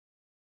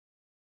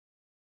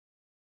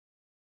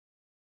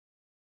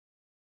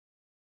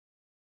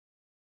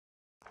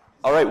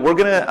All right, we're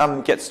going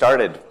to get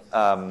started.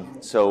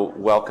 So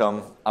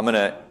welcome. I'm going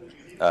to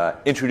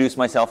introduce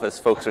myself as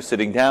folks are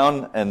sitting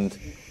down, and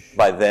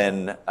by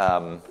then,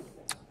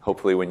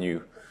 hopefully when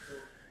you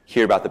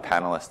hear about the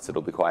panelists,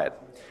 it'll be quiet.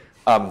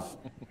 I'm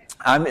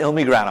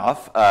Ilmi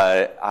Granoff.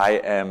 I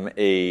am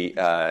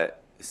a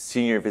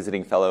senior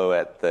visiting fellow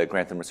at the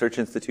Grantham Research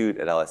Institute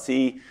at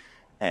LSE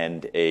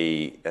and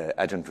a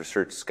adjunct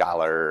research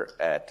scholar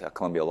at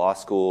Columbia Law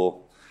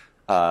School.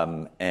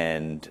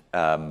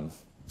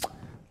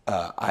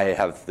 I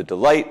have the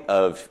delight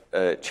of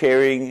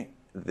chairing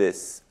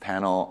this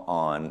panel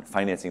on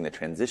financing the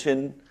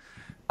transition.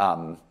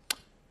 For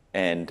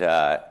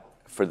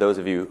those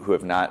of you who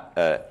have not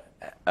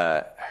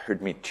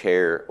heard me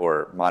chair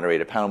or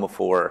moderate a panel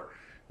before,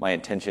 my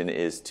intention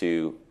is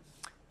to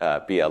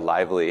be a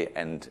lively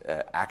and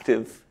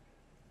active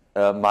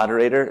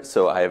moderator.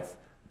 So I've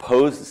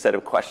posed a set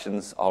of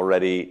questions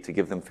already to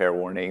give them fair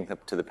warning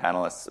to the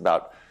panelists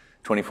about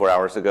 24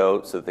 hours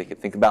ago so that they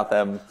could think about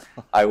them.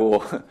 I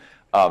will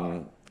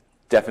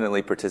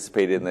definitely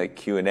participate in the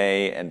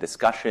Q&A and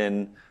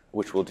discussion,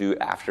 which we'll do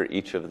after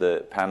each of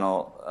the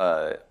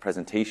panel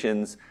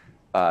presentations.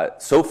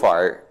 So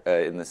far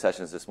in the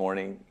sessions this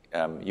morning,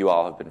 you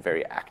all have been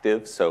very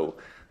active, so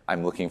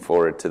I'm looking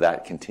forward to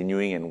that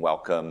continuing and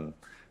welcome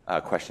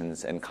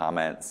questions and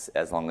comments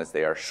as long as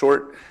they are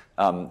short.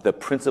 The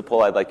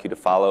principle I'd like you to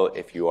follow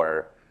if you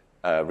are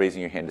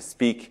raising your hand to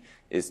speak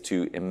is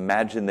to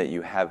imagine that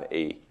you have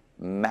a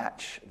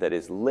match that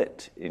is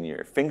lit in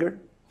your finger,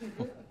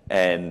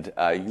 and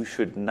you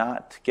should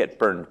not get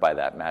burned by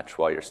that match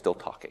while you're still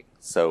talking.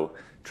 So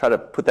try to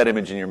put that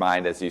image in your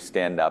mind as you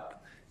stand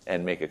up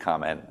and make a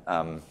comment,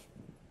 and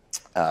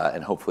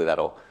hopefully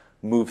that'll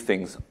move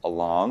things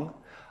along.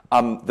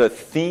 The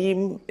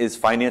theme is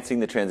financing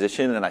the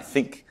transition, and I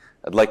think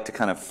I'd like to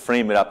kind of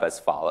frame it up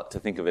as to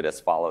think of it as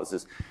follows,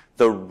 is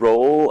the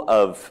role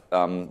of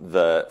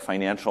the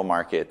financial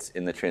markets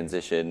in the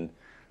transition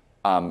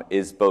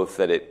is both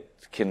that it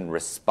can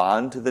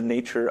respond to the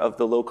nature of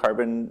the low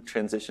carbon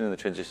transition and the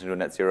transition to a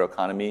net zero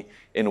economy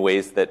in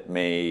ways that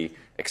may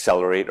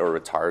accelerate or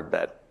retard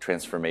that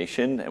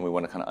transformation, and we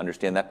want to kind of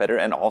understand that better.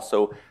 And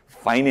also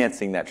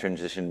financing that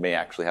transition may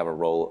actually have a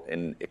role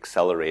in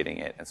accelerating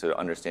it. And so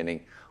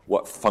understanding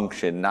what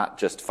function, not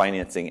just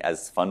financing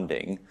as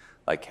funding,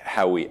 like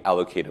how we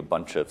allocate a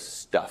bunch of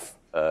stuff,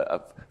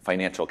 of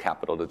financial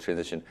capital to the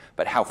transition,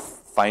 but how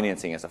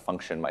financing as a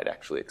function might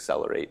actually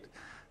accelerate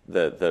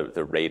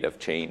the rate of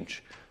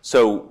change.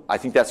 So I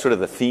think that's sort of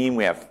the theme.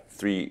 We have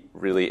three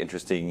really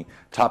interesting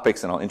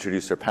topics, and I'll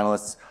introduce our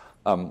panelists.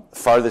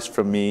 Farthest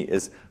from me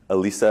is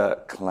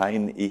Alissa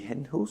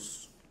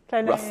Kleinnijenhuis.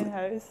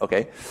 Kleinnijenhuis.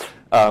 Okay,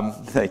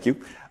 thank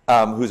you.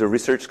 Who's a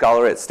research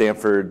scholar at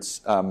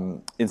Stanford's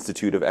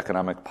Institute of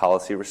Economic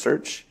Policy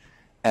Research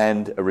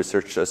and a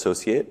research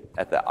associate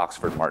at the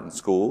Oxford Martin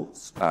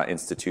School's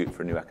Institute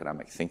for New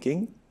Economic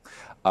Thinking.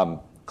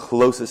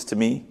 Closest to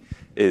me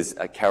is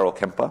Karol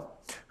Kempa,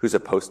 who's a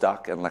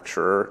postdoc and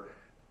lecturer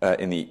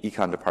in the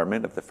econ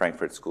department of the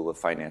Frankfurt School of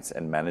Finance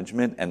and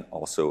Management, and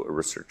also a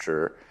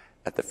researcher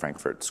at the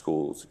Frankfurt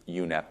School's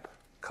UNEP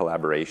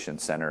Collaboration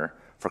Center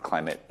for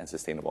Climate and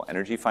Sustainable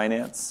Energy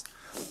Finance.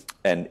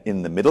 And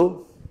in the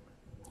middle,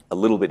 a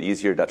little bit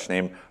easier Dutch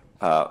name,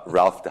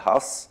 Ralph de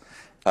Haas,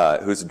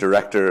 who's a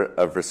director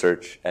of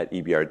research at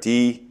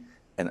EBRD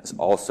and is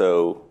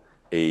also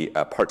a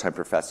part-time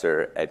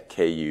professor at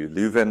KU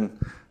Leuven,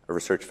 a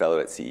research fellow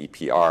at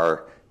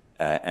CEPR,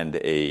 and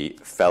a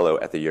fellow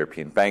at the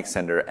European Bank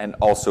Center, and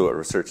also a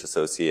research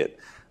associate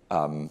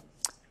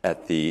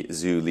at the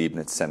Zoo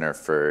Leibniz Center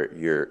for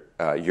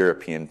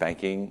European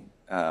Banking,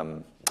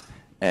 and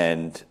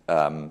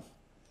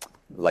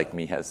like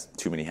me, has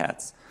too many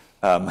hats.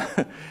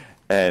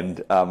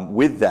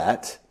 With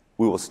that,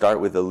 we will start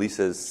with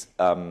Alissa's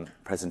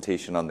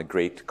presentation on the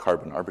great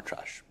carbon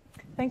arbitrage.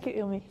 Thank you,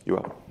 Ilmi. You're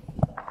welcome.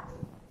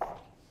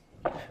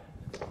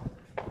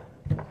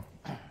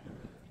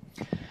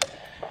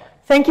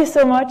 Thank you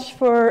so much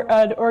for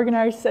the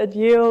organizers at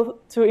Yale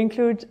to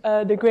include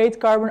the great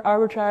carbon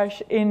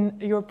arbitrage in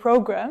your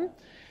program.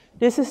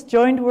 This is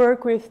joint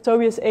work with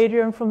Tobias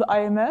Adrian from the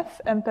IMF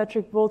and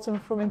Patrick Bolton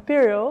from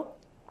Imperial.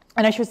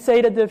 And I should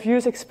say that the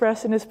views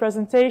expressed in this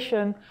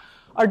presentation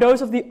are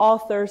those of the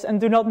authors and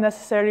do not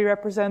necessarily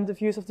represent the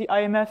views of the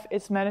IMF,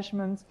 its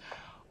management,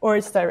 or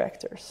its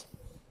directors.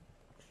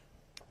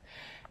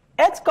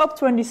 At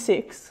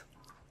COP26,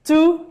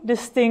 two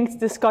distinct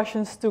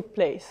discussions took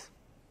place.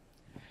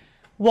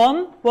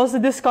 One was the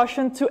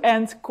discussion to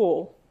end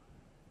coal.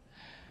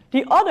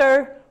 The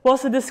other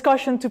was a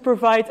discussion to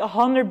provide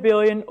 100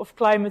 billion of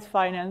climate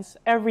finance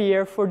every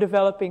year for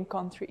developing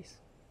countries.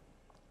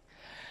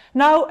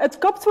 Now,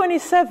 at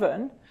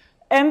COP27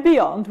 and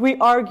beyond, we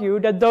argue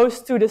that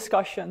those two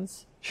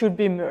discussions should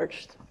be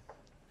merged.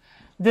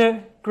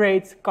 The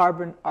great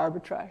carbon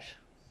arbitrage.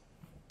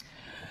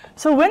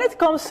 So when it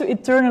comes to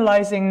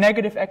internalizing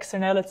negative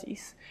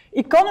externalities,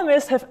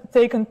 economists have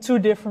taken two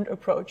different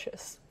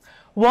approaches.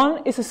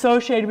 One is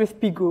associated with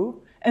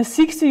Pigou and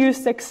seeks to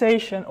use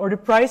taxation or the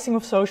pricing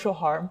of social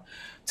harm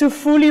to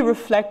fully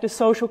reflect the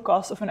social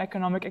cost of an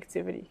economic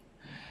activity.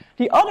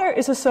 The other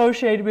is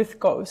associated with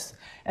cost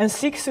and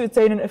seeks to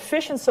attain an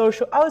efficient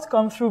social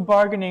outcome through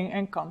bargaining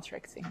and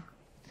contracting.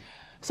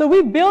 So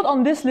we build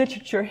on this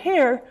literature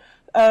here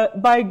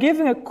by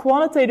giving a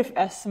quantitative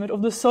estimate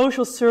of the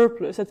social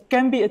surplus that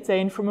can be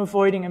attained from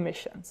avoiding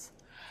emissions.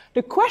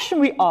 The question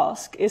we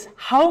ask is,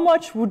 how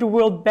much would the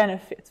world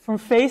benefit from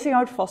phasing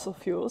out fossil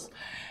fuels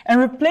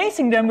and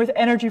replacing them with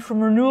energy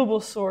from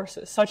renewable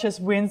sources, such as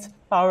wind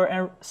power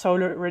and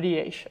solar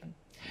radiation?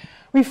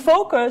 We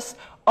focus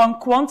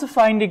on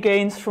quantifying the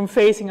gains from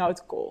phasing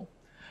out coal.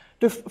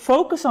 The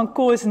focus on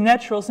coal is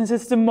natural since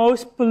it's the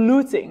most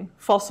polluting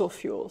fossil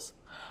fuels.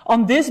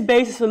 On this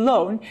basis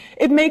alone,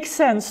 it makes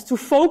sense to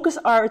focus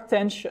our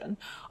attention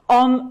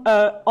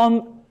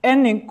on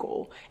ending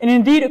coal. And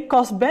indeed, a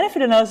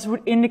cost-benefit analysis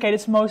would indicate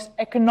it's most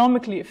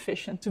economically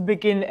efficient to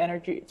begin the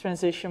energy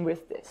transition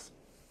with this.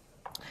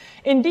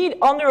 Indeed,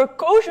 under a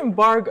caution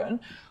bargain,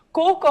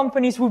 coal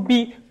companies would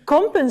be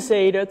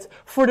compensated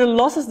for the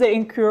losses they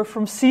incur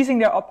from ceasing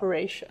their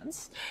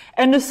operations,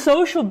 and the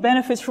social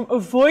benefits from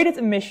avoided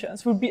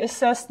emissions would be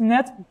assessed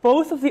net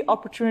both of the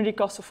opportunity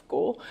cost of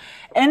coal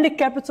and the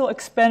capital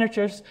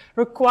expenditures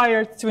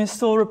required to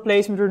install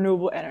replacement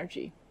renewable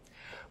energy.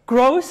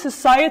 Gross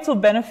societal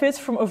benefits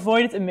from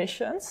avoided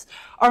emissions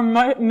are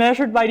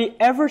measured by the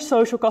average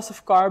social cost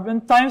of carbon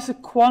times the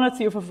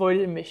quantity of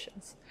avoided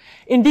emissions.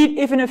 Indeed,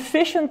 if an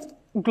efficient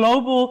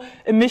global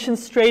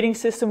emissions trading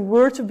system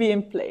were to be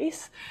in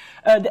place,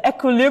 the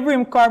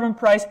equilibrium carbon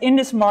price in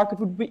this market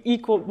would be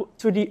equal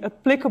to the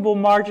applicable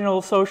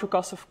marginal social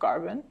cost of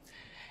carbon.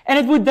 And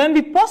it would then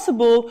be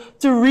possible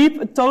to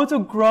reap a total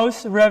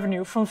gross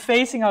revenue from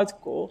phasing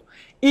out coal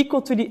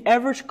equal to the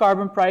average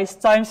carbon price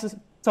times the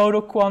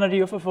total quantity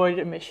of avoided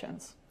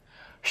emissions.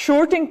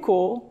 Shorting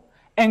coal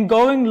and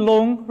going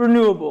long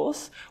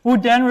renewables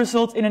would then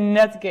result in a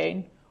net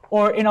gain,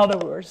 or in other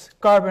words,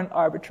 carbon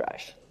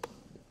arbitrage.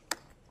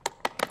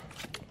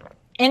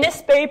 In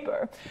this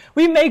paper,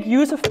 we make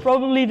use of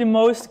probably the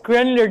most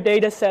granular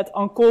data set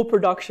on coal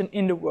production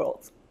in the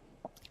world.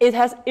 It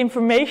has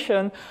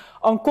information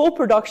on coal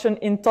production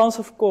in tons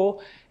of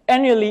coal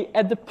annually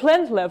at the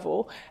plant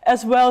level,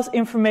 as well as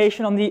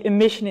information on the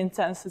emission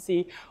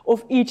intensity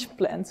of each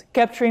plant,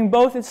 capturing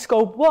both its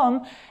scope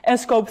 1 and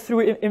scope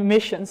 3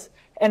 emissions,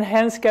 and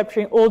hence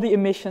capturing all the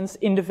emissions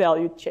in the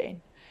value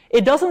chain.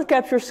 It doesn't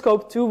capture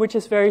scope 2, which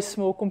is very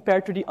small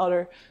compared to the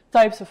other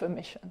types of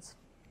emissions.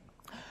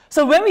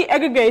 So when we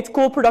aggregate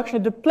coal production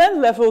at the plant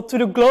level to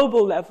the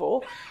global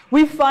level,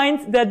 we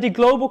find that the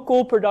global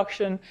coal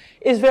production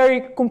is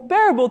very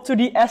comparable to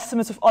the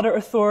estimates of other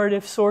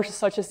authoritative sources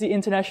such as the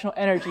International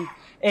Energy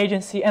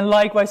Agency and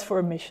likewise for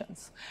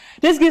emissions.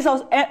 This gives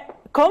us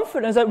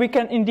confidence that we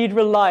can indeed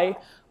rely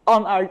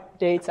on our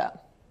data.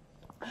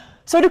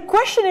 So the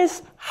question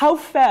is, how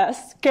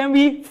fast can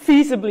we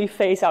feasibly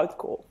phase out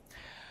coal?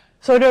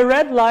 So the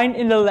red line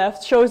in the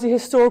left shows the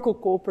historical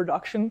coal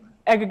production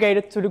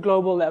aggregated to the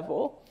global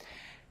level.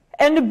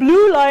 And the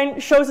blue line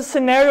shows a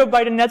scenario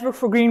by the Network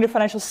for Greening the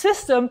Financial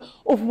System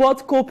of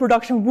what coal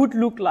production would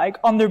look like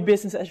under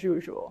business as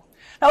usual.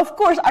 Now, of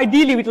course,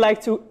 ideally, we'd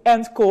like to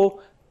end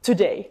coal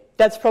today.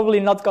 That's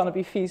probably not going to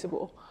be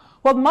feasible.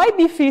 What might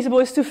be feasible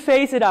is to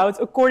phase it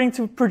out according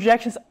to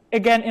projections,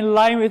 again, in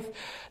line with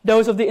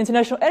those of the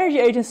International Energy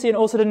Agency and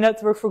also the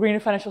Network for Greening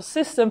the Financial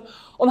System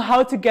on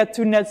how to get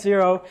to net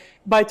zero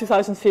by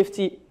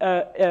 2050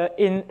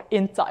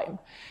 in time.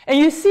 And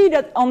you see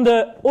that on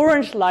the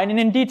orange line, and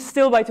indeed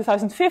still by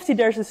 2050,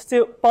 there's a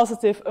still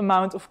positive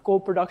amount of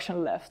coal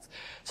production left.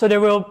 So there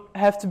will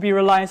have to be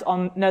reliance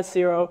on net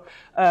zero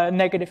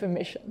negative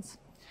emissions.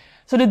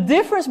 So the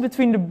difference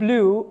between the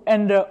blue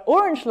and the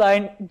orange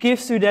line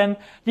gives you then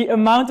the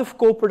amount of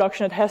coal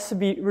production that has to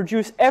be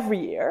reduced every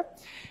year.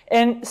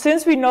 And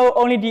since we know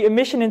only the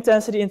emission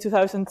intensity in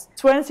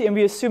 2020 and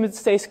we assume it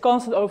stays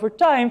constant over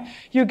time,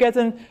 you get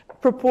a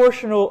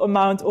proportional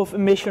amount of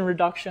emission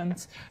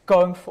reductions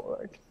going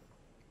forward.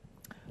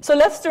 So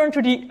let's turn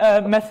to the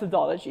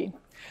methodology.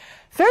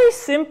 Very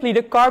simply,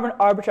 the carbon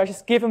arbitrage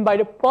is given by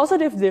the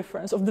positive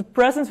difference of the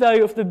present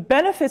value of the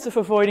benefits of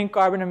avoiding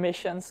carbon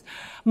emissions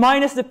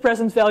minus the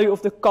present value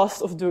of the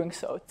cost of doing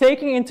so,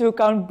 taking into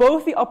account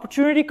both the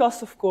opportunity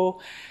cost of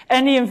coal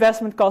and the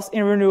investment cost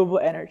in renewable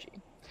energy.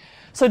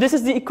 So this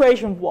is the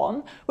equation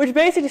 1, which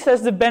basically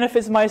says the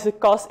benefits minus the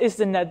cost is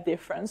the net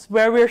difference,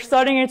 where we're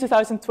starting in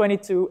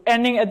 2022,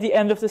 ending at the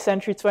end of the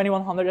century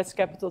 2100, that's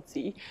capital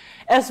T.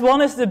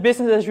 S1 is the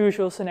business as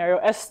usual scenario.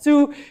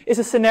 S2 is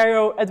a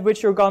scenario at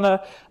which you're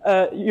gonna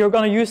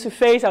use to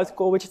phase out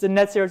coal, which is the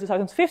net zero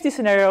 2050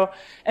 scenario,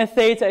 and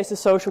theta is the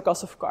social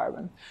cost of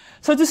carbon.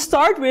 So to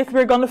start with,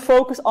 we're gonna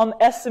focus on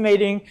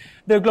estimating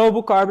the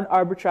global carbon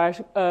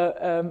arbitrage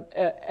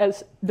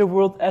as the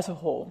world as a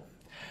whole.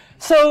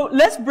 So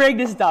let's break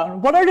this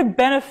down. What are the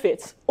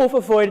benefits of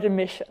avoided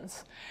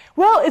emissions?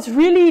 Well, it's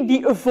really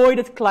the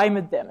avoided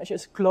climate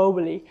damages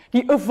globally,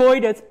 the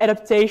avoided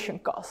adaptation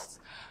costs.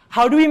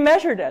 How do we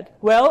measure that?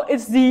 Well,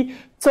 it's the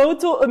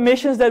total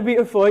emissions that we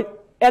avoid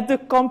at the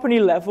company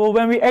level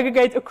when we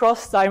aggregate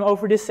across time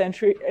over this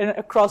century and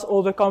across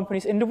all the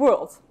companies in the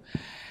world.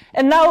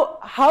 And now,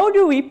 how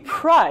do we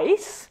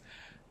price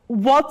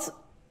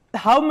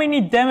how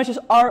many damages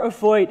are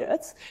avoided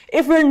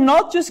if we're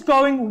not just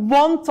going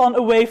 1 ton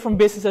away from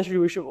business as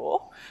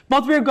usual,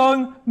 but we're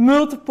going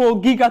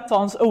multiple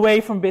gigatons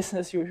away from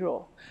business as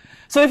usual?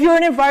 So if you're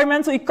an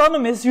environmental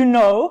economist, you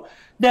know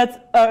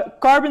that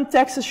carbon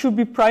taxes should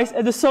be priced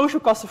at the social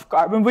cost of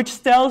carbon,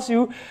 which tells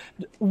you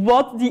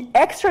what the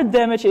extra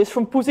damage is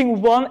from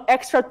putting 1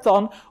 extra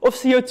ton of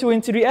CO2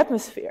 into the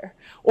atmosphere.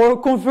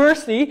 Or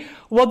conversely,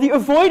 what the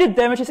avoided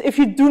damage is if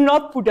you do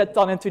not put that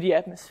ton into the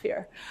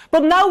atmosphere.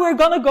 But now we're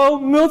going to go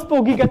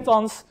multiple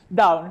gigatons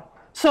down.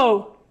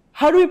 So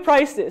how do we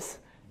price this?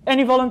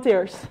 Any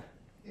volunteers?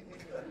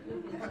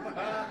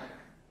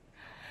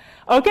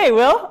 Okay,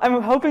 well,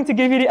 I'm hoping to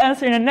give you the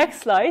answer in the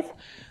next slide.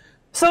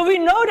 So we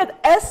know that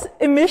as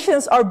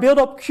emissions are built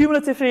up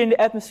cumulatively in the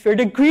atmosphere,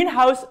 the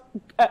greenhouse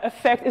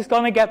effect is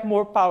going to get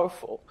more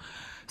powerful.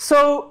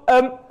 So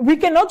we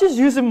cannot just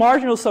use the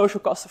marginal social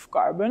cost of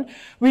carbon.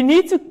 We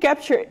need to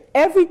capture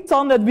every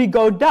ton that we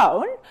go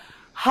down,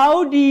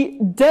 how the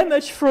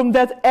damage from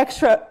that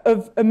extra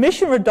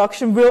emission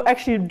reduction will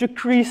actually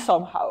decrease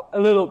somehow, a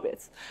little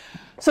bit.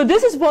 So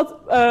this is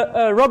what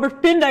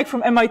Robert Pindijk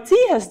from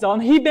MIT has done.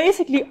 He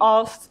basically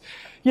asked,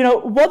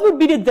 what would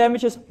be the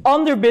damages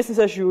under business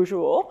as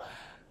usual?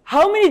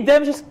 How many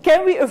damages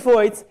can we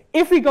avoid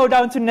if we go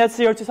down to net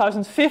zero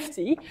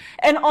 2050?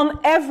 And on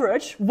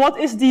average, what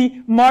is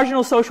the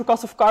marginal social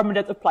cost of carbon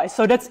that applies?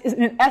 So that's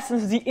in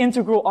essence the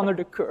integral under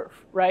the curve,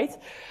 right?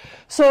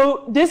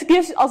 So this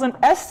gives us an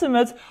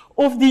estimate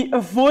of the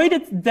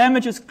avoided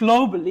damages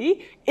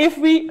globally if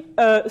we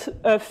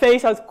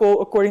phase out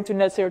coal according to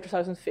net zero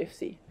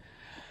 2050.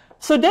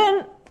 So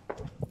then,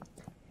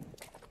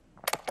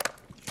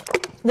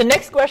 the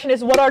next question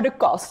is, what are the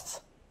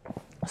costs?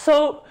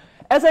 So,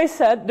 as I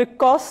said, the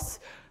costs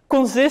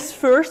consist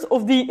first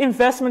of the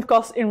investment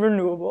costs in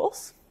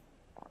renewables.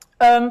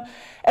 And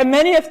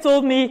many have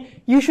told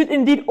me you should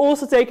indeed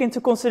also take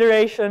into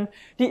consideration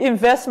the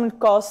investment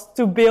costs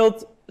to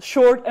build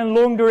short and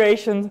long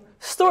duration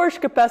storage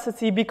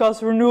capacity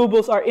because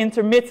renewables are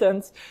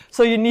intermittent,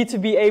 so you need to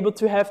be able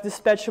to have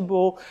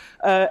dispatchable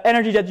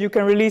energy that you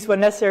can release when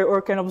necessary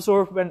or can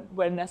absorb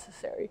when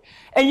necessary.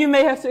 And you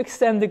may have to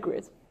extend the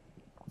grid.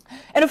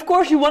 And of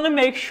course, you want to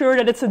make sure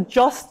that it's a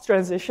just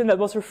transition that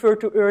was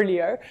referred to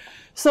earlier.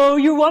 So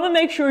you want to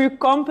make sure you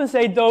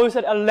compensate those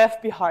that are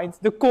left behind,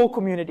 the coal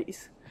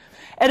communities.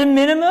 At a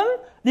minimum,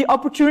 the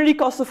opportunity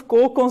cost of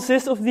coal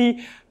consists of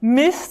the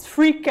missed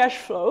free cash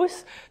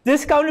flows,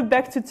 discounted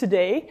back to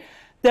today,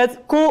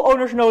 that coal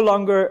owners no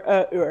longer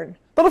earn.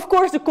 But of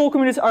course, the coal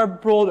communities are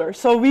broader.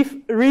 So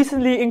we've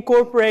recently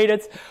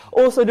incorporated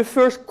also the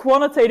first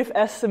quantitative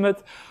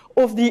estimate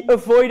of the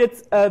avoided,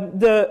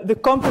 the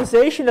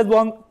compensation that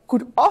one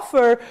could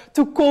offer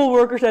to coal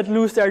workers that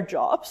lose their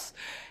jobs,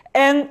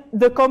 and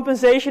the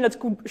compensation that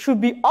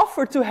should be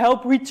offered to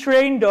help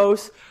retrain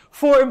those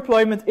for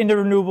employment in the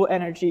renewable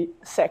energy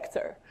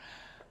sector.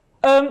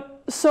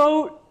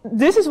 So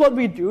this is what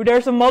we do.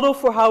 There's a model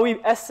for how we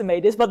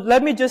estimate this, but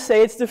let me just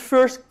say it's the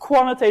first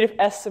quantitative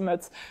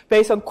estimate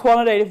based on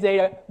quantitative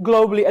data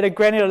globally at a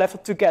granular level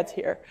to get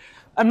here.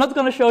 I'm not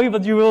going to show you,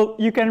 but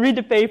you can read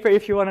the paper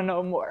if you want to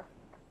know more.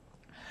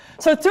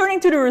 So turning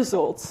to the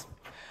results.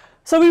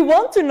 So we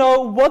want to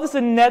know what is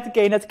the net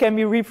gain that can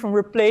be reaped from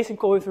replacing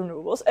coal with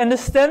renewables. And the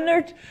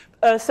standard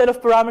set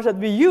of parameters that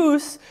we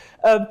use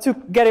to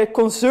get a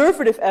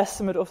conservative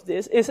estimate of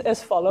this is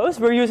as follows.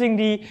 We're using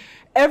the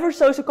average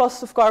social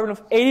cost of carbon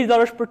of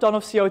 $80 per ton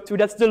of CO2.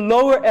 That's the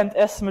lower end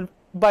estimate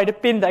by the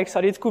Pindijk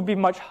study. It could be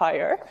much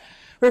higher.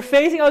 We're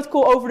phasing out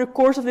coal over the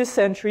course of this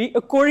century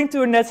according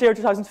to a net zero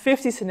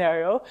 2050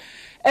 scenario.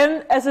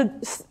 And as a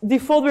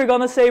default, we're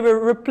going to say we're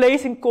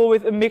replacing coal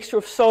with a mixture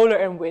of solar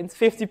and wind,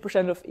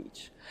 50% of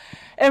each.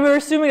 And we're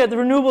assuming that the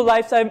renewable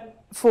lifetime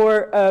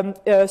for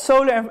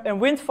solar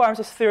and wind farms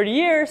is 30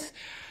 years.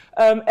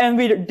 And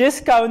we're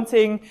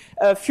discounting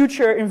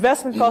future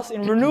investment costs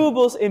in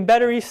renewables, in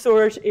battery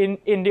storage,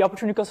 in the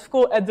opportunity cost of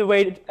coal at the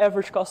weighted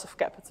average cost of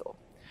capital.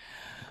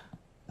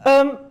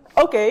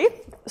 Okay,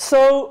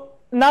 so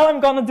now I'm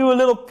going to do a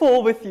little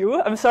poll with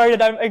you. I'm sorry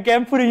that I'm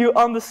again putting you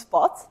on the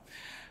spot.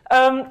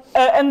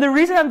 And the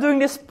reason I'm doing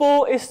this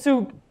poll is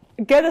to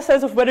get a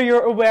sense of whether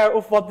you're aware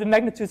of what the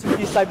magnitudes of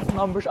these types of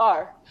numbers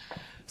are.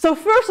 So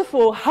first of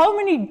all, how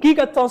many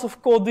gigatons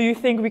of coal do you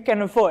think we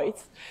can avoid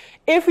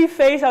if we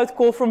phase out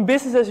coal from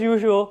business as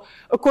usual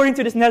according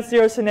to this net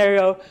zero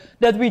scenario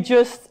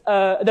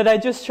that I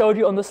just showed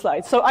you on the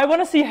slide? So I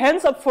want to see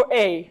hands up for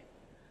A,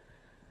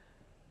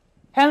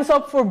 hands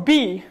up for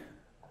B.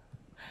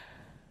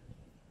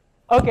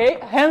 Okay,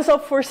 hands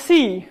up for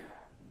C.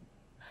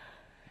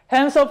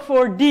 Hands up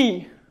for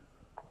D.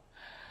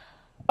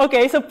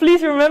 Okay, so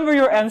please remember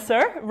your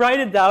answer.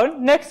 Write it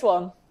down. Next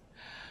one.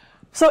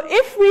 So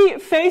if we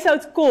phase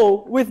out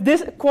coal with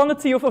this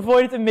quantity of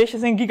avoided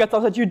emissions in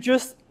gigatons that you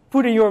just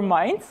put in your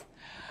mind,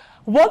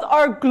 what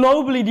are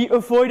globally the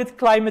avoided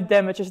climate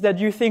damages that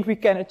you think we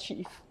can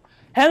achieve?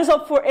 Hands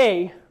up for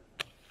A.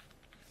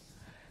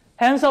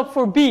 Hands up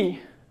for B.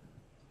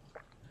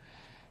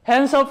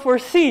 Hands up for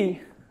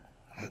C.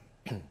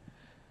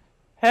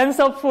 Hands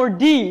up for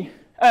D.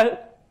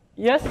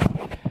 Yes?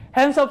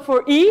 Hands up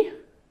for E.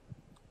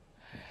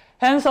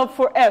 Hands up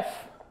for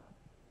F.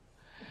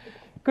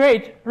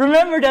 Great.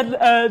 Remember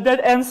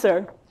that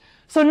answer.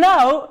 So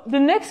now the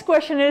next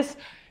question is,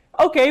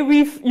 okay,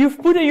 you've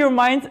put in your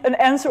mind an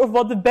answer of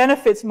what the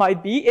benefits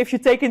might be if you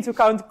take into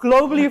account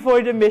globally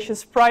avoided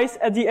emissions priced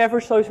at the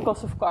average social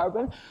cost of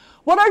carbon.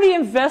 What are the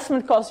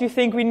investment costs you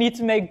think we need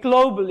to make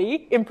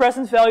globally in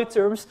present value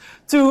terms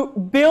to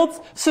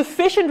build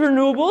sufficient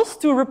renewables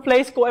to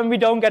replace coal and we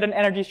don't get an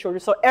energy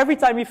shortage? So every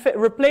time we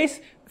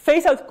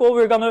phase out coal,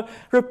 we're going to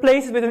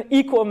replace it with an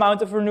equal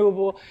amount of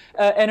renewable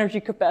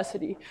energy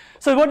capacity.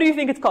 So what do you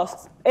think it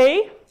costs?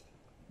 A?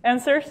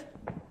 Answers?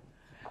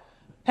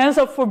 Hands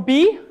up for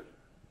B.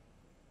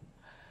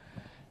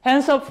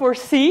 Hands up for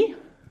C.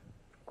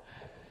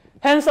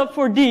 Hands up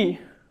for D.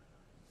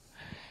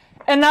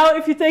 And now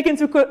if you take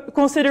into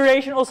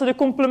consideration also the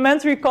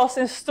complementary cost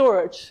in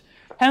storage.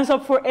 Hands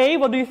up for A,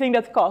 what do you think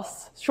that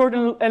costs? Short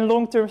and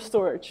long-term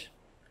storage.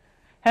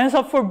 Hands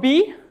up for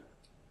B.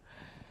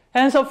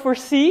 Hands up for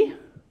C.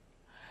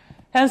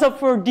 Hands up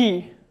for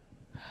D.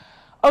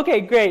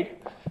 Okay, great.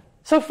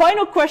 So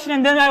final question,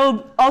 and then I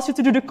will ask you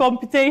to do the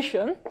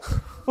computation,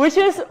 which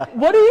is,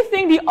 what do you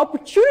think the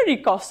opportunity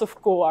costs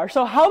of coal are?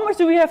 So how much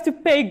do we have to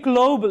pay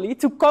globally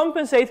to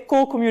compensate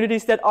coal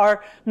communities that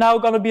are now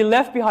going to be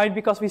left behind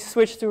because we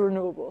switched to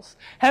renewables?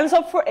 Hands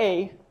up for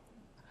A.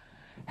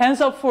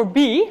 Hands up for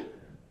B.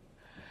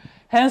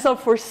 Hands up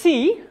for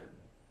C.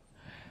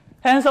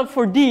 Hands up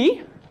for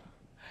D.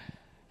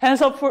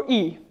 Hands up for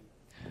E.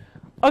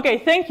 Okay,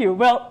 thank you.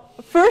 Well,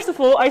 first of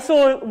all, I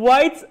saw a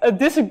wide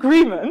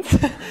disagreement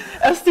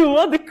as to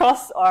what the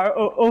costs are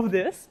of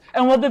this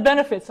and what the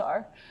benefits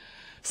are.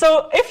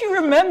 So if you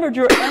remembered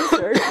your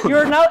answers,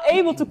 you're now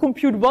able to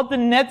compute what the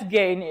net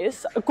gain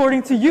is,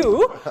 according to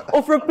you,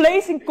 of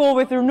replacing coal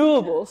with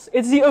renewables.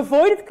 It's the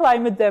avoided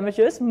climate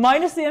damages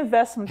minus the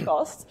investment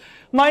cost,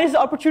 minus the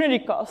opportunity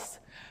cost.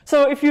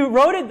 So if you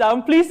wrote it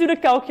down, please do the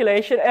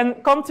calculation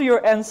and come to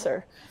your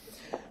answer.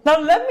 Now,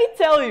 let me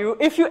tell you,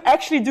 if you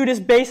actually do this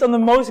based on the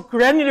most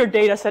granular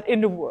data set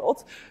in the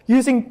world,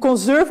 using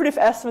conservative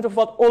estimate of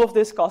what all of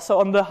this costs, so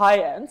on the high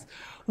end,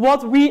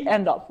 what we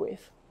end up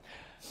with.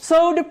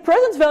 So the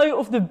present value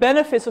of the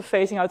benefits of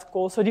phasing out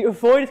coal, so the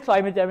avoided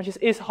climate damages,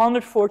 is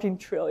 114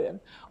 trillion.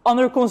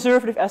 Under a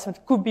conservative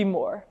estimate, could be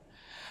more.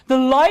 The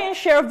lion's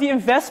share of the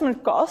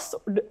investment cost,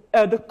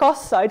 the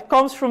cost side,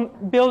 comes from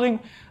building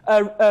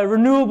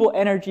renewable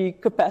energy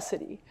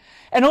capacity.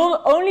 And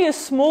only a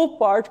small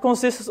part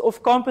consists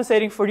of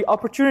compensating for the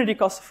opportunity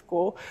cost of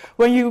coal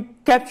when you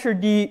capture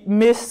the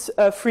missed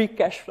free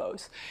cash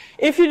flows.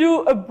 If you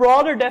do a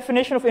broader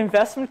definition of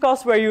investment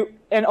cost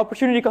and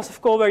opportunity cost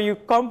of coal where you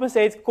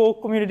compensate coal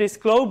communities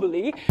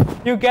globally,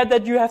 you get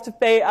that you have to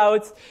pay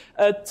out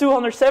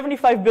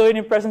 275 billion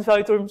in present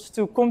value terms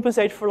to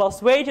compensate for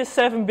lost wages,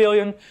 7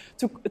 billion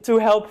to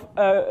help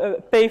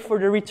pay for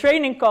the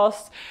retraining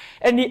costs,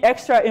 and the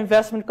extra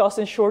investment costs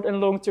in short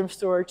and long-term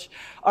storage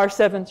are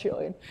 7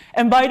 trillion.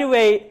 And by the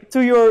way,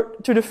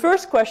 to the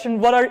first question,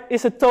 what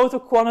is the total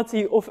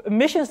quantity of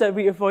emissions that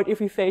we avoid if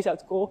we phase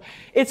out coal?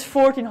 It's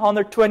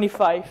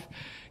 1,425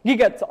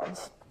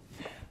 gigatons.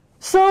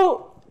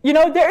 So, you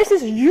know, there is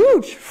this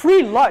huge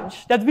free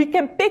lunch that we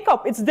can pick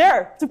up. It's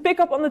there to pick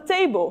up on the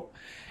table.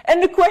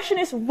 And the question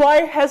is,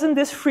 why hasn't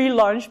this free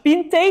lunch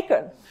been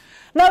taken?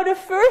 Now, the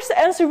first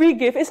answer we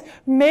give is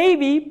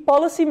maybe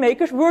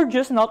policymakers were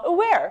just not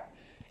aware.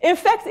 In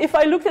fact, if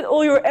I looked at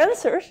all your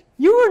answers,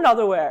 you were not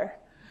aware.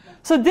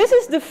 So this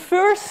is the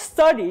first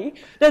study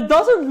that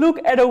doesn't look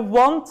at a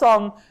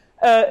one-ton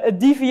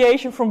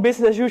deviation from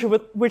business as usual,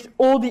 which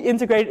all the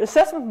integrated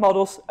assessment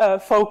models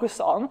focus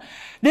on.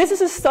 This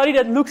is a study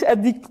that looks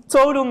at the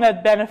total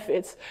net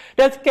benefits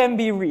that can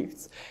be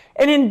reaped.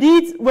 And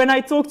indeed, when I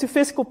talked to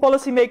fiscal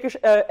policymakers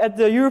at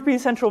the European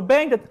Central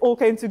Bank, that all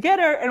came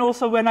together, and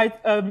also when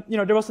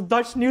there was a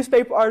Dutch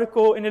newspaper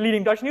article in a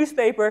leading Dutch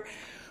newspaper,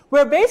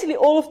 where basically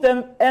all of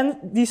them and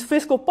these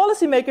fiscal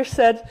policymakers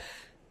said,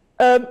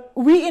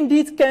 we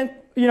indeed can,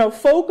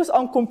 focus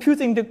on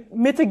computing the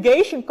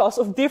mitigation costs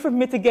of different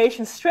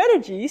mitigation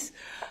strategies,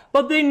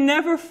 but they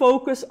never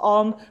focus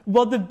on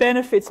what the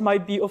benefits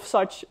might be of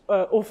such,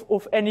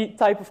 of any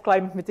type of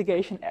climate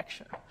mitigation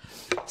action.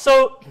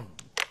 So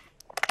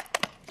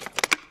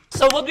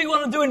what we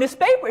want to do in this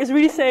paper is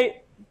really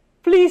say,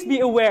 please be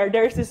aware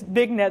there's this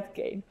big net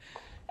gain.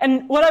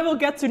 And what I will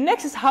get to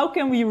next is how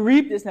can we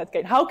reap this net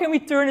gain? How can we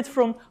turn it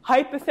from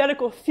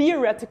hypothetical,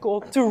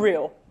 theoretical to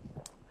real?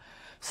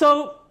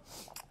 So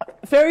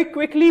very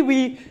quickly,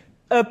 we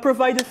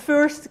provided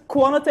first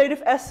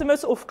quantitative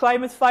estimates of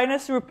climate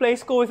finance to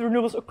replace coal with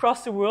renewables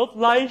across the world.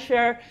 Lion's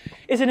share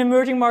is in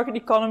emerging market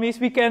economies.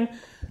 We can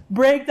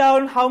break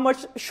down how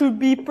much should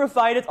be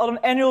provided on an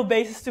annual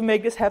basis to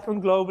make this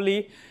happen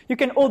globally. You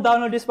can all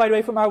download this, by the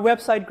way, from our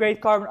website,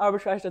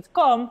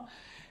 greatcarbonarbitrage.com.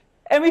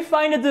 And we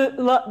find that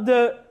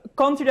the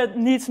country that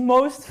needs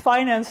most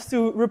finance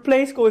to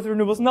replace coal with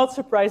renewables, not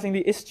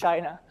surprisingly, is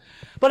China.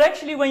 But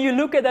actually, when you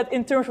look at that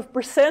in terms of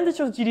percentage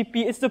of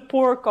GDP, it's the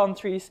poor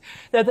countries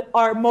that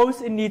are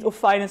most in need of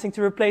financing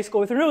to replace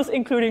coal with renewables,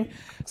 including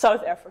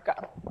South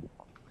Africa.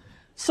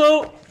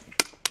 So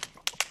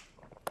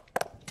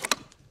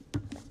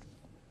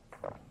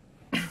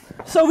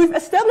we've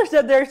established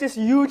that there's this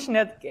huge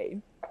net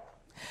gain.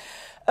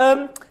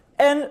 And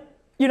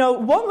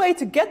one way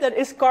to get that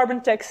is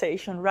carbon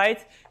taxation,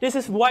 right? This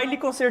is widely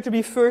considered to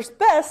be first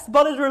best,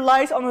 but it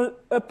relies on an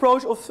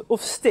approach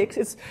of sticks.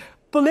 It's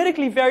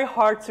politically very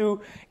hard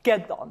to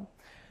get done.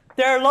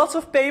 There are lots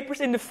of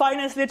papers in the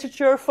finance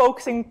literature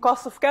focusing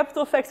cost of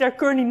capital effects. They're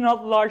currently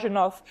not large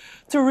enough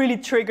to really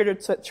trigger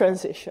the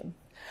transition.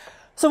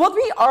 So what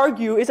we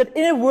argue is that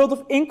in a world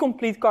of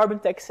incomplete carbon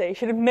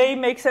taxation, it may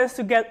make sense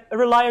to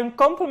rely on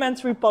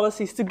complementary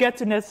policies to get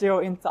to net zero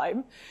in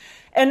time.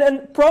 And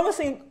a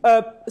promising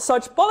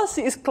such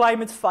policy is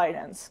climate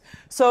finance.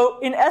 So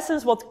in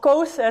essence, what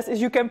CO says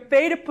is you can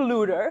pay the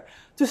polluter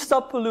to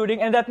stop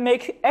polluting, and that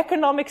makes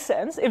economic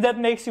sense if that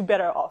makes you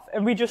better off.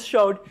 And we just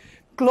showed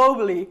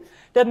globally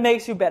that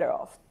makes you better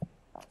off.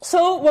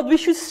 So what we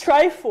should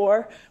strive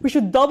for, we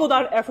should double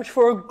down efforts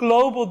for a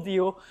global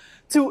deal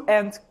to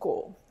end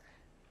coal.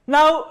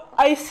 Now,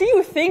 I see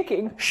you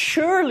thinking,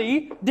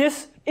 surely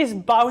this is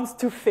bound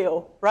to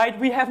fail, right?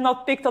 We have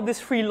not picked up this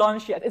free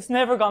lunch yet. It's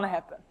never going to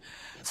happen.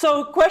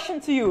 So question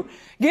to you,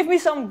 give me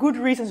some good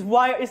reasons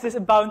why is this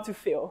bound to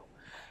fail?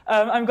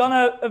 I'm going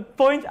to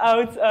point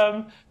out,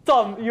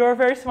 Tom, you're a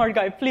very smart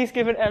guy. Please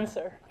give an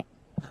answer.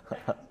 It's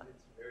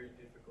very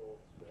difficult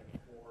to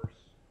enforce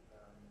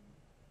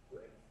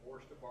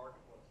the market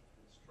once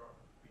it's struck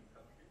between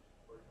countries,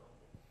 for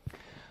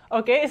example.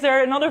 Okay, is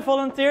there another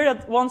volunteer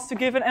that wants to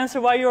give an answer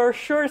why you're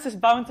sure this is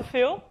bound to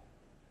fail?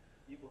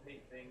 People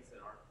hate things that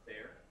aren't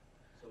fair.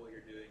 So what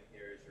you're doing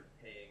here is you're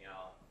paying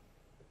out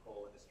the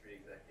coal industry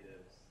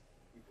executives,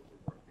 people who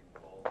work in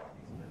coal,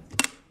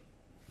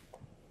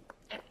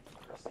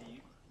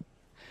 perceived.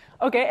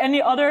 Okay,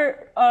 any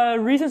other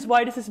reasons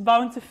why this is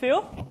bound to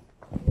fail?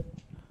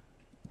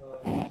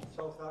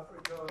 South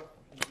Africa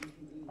and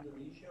even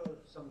Indonesia,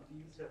 some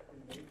deals have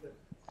been made that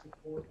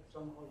support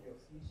somehow your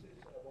thesis.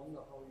 I wonder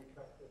how you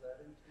factor that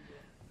into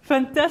it.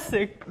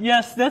 Fantastic.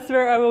 Yes, that's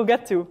where I will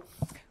get to.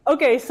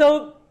 Okay,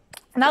 so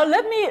now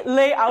let me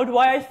lay out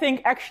why I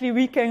think actually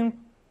we can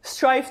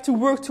strive to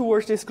work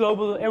towards this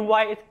global and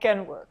why it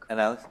can work. And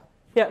Alice?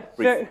 Yeah,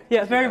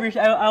 very brief.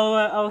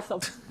 I'll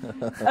stop.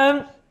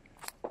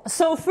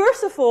 So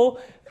first of all,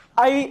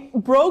 I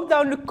broke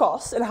down the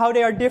costs and how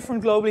they are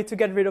different globally to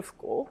get rid of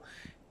coal.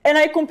 And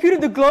I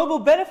computed the global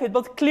benefit,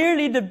 but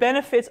clearly the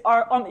benefits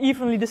are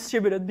unevenly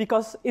distributed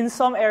because in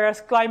some areas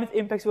climate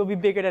impacts will be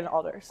bigger than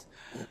others.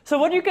 So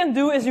what you can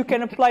do is you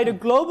can apply the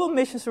global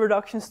emissions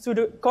reductions to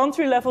the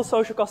country level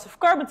social cost of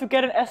carbon to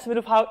get an estimate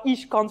of how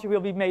each country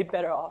will be made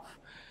better off.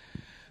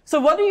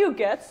 So what do you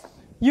get?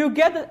 You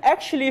get that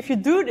actually if you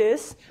do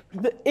this,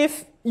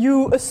 if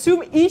you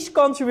assume each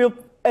country will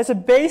as a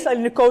baseline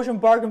in the cohesion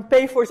bargain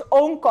pay for its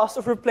own cost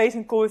of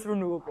replacing coal with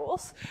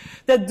renewables,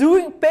 that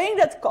paying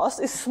that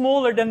cost is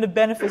smaller than the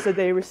benefits that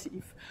they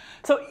receive.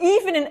 So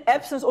even in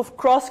absence of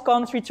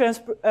cross-country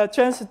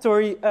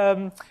transitory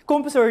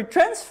compensatory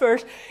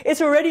transfers,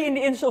 it's already in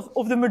the interest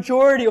of the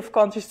majority of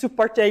countries to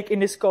partake in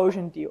this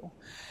cohesion deal.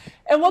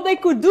 And what they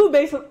could do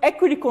based on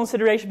equity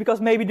consideration, because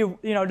maybe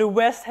the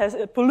West has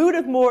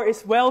polluted more,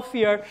 is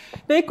wealthier,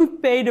 they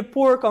could pay the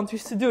poorer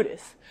countries to do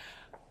this.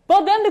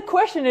 But then the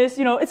question is,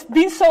 it's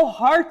been so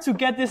hard to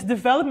get this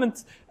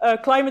development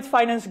climate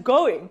finance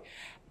going.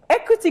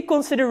 Equity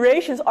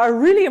considerations are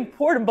really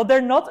important, but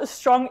they're not a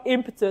strong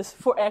impetus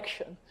for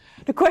action.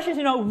 The question is,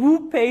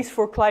 who pays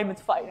for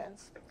climate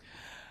finance?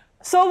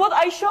 So what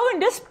I show in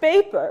this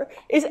paper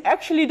is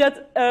actually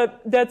that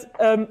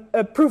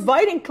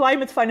providing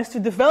climate finance to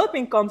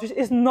developing countries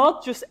is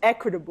not just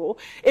equitable.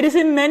 It is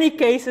in many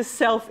cases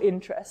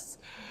self-interest.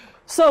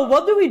 So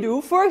what do we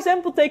do? For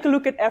example, take a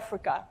look at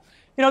Africa.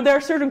 There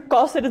are certain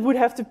costs that it would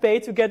have to pay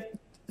to get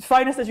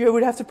finance that you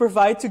would have to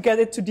provide to get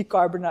it to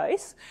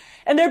decarbonize.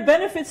 And there are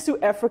benefits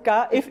to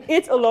Africa if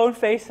it alone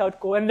phased out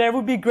coal. And there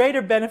would be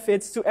greater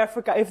benefits to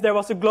Africa if there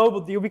was a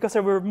global deal because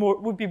there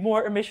would be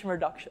more emission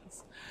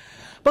reductions.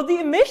 But the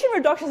emission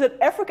reductions that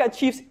Africa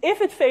achieves if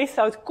it phased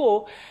out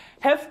coal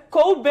have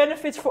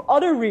co-benefits for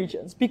other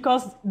regions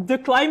because the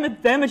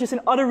climate damages in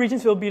other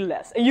regions will be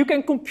less. And you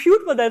can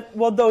compute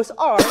what those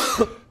are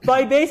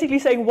by basically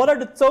saying what are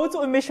the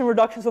total emission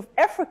reductions of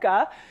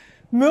Africa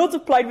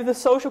multiplied with the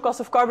social cost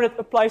of carbon that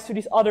applies to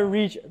these other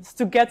regions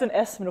to get an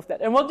estimate of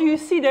that. And what do you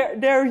see?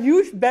 There are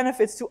huge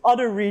benefits to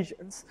other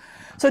regions.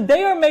 So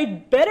they are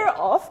made better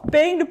off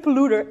paying the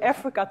polluter,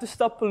 Africa, to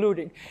stop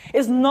polluting.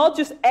 It's not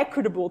just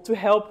equitable to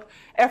help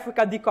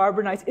Africa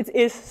decarbonize. It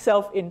is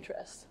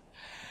self-interest.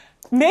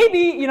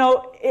 Maybe,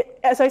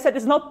 as I said,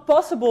 it's not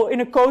possible in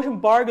a cohesion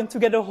bargain to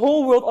get the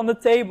whole world on the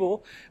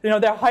table. There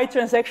are high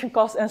transaction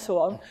costs and so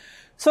on.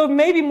 So it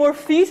may be more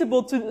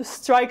feasible to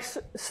strike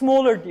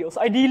smaller deals,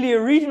 ideally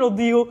a regional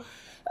deal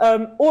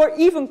or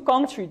even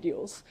country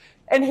deals.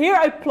 And here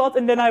I plot,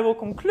 and then I will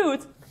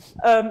conclude,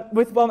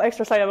 with one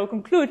extra slide I will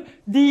conclude,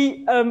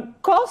 the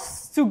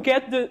costs to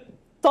get the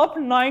top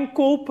 9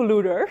 coal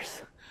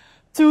polluters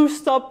to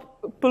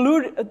stop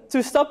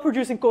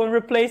producing coal and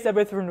replace that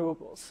with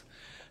renewables.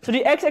 So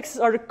the x-axis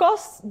are the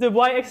costs, the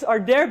y-axis are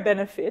their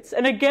benefits.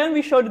 And again,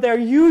 we show that there are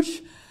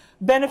huge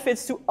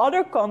benefits to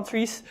other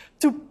countries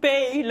to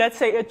pay, let's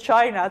say, a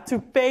China, to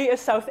pay a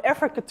South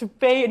Africa, to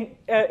pay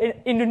in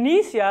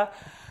Indonesia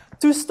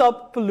to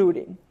stop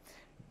polluting.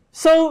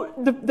 So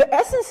the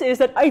essence is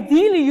that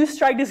ideally you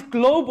strike this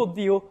global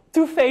deal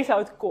to phase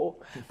out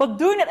coal. But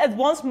doing it at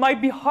once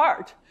might be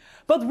hard.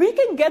 But we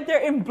can get there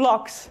in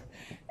blocks.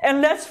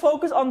 And let's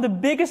focus on the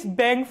biggest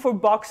bang for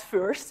bucks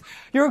first.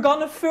 You're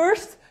gonna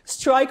first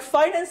strike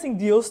financing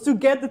deals to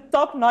get the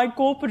top 9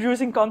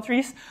 coal-producing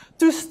countries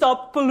to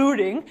stop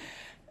polluting,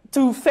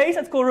 to phase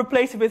out coal,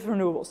 replace it with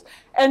renewables.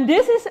 And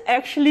this is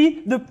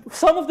actually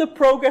some of the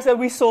progress that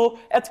we saw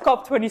at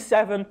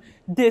COP27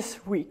 this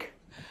week.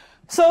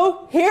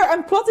 So here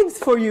I'm plotting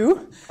for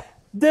you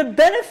the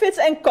benefits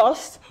and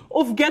costs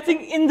of getting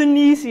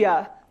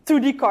Indonesia to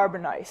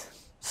decarbonize.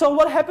 So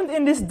what happened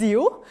in this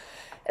deal?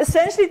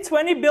 Essentially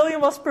 20 billion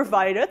was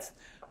provided,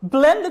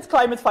 blended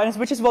climate finance,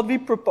 which is what we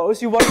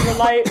propose. You want to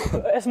rely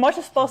as much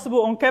as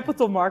possible on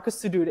capital markets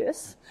to do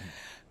this.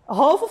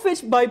 Half of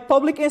it by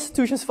public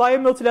institutions via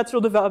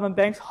multilateral development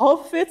banks,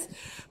 half of it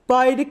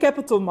by the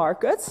capital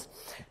markets.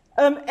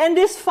 And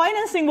this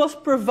financing was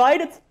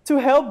provided to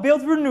help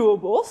build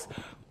renewables,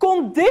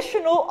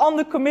 conditional on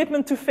the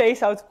commitment to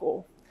phase out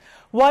coal.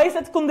 Why is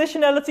that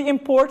conditionality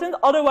important?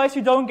 Otherwise,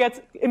 you don't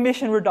get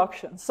emission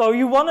reduction. So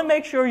you want to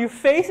make sure you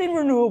phase in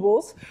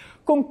renewables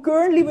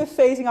concurrently with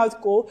phasing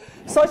out coal,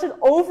 such that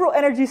overall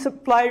energy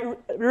supply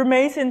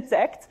remains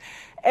intact,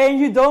 and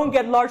you don't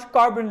get large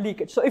carbon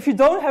leakage. So if you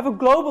don't have a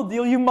global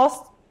deal, you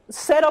must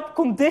set up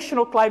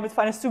conditional climate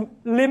finance to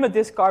limit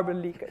this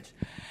carbon leakage.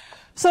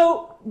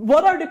 So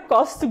what are the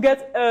costs to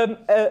get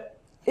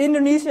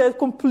Indonesia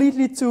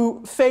completely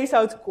to phase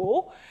out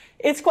coal?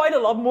 It's quite a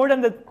lot more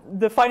than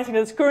the financing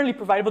that is currently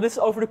provided, but this is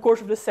over the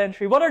course of the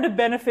century. What are the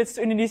benefits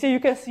to Indonesia?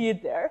 You can see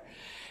it there.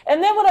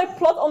 And then what I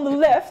plot on the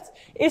left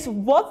is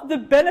what the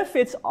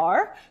benefits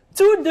are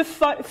to the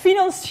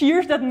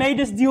financiers that made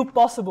this deal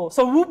possible.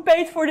 So who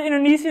paid for the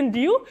Indonesian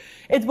deal?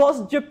 It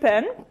was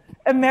Japan,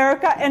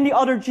 America, and the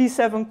other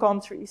G7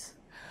 countries.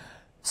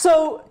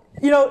 So,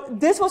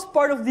 this was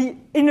part of the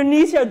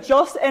Indonesia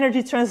Just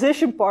Energy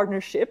Transition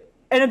Partnership,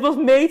 and it was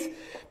made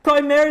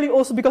primarily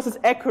also because it's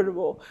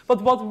equitable.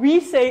 But what we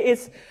say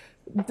is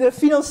the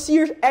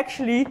financiers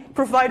actually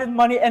provided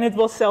money and it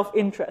was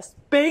self-interest.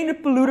 Paying the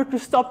polluter to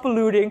stop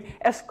polluting,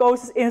 as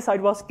Koos's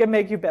insight was, can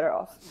make you better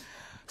off.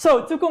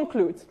 So to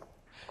conclude,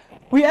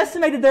 we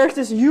estimate that there's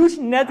this huge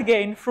net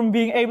gain from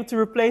being able to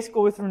replace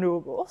coal with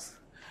renewables.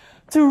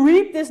 To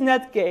reap this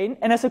net gain,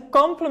 and as a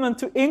complement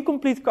to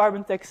incomplete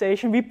carbon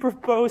taxation, we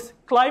propose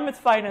climate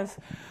finance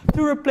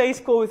to replace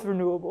coal with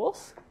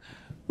renewables.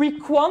 We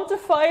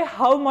quantify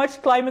how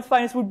much climate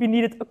finance would be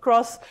needed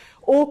across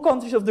all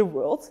countries of the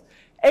world.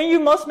 And you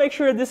must make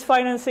sure that this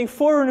financing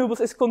for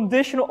renewables is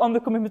conditional on the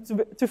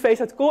commitment to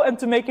phase out coal, and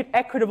to make it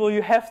equitable,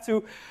 you have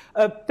to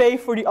pay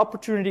for the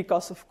opportunity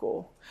cost of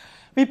coal.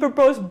 We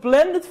propose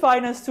blended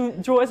finance to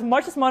draw as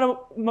much as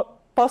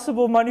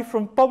possible money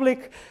from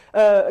public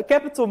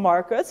capital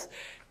markets.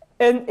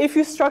 And if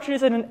you structure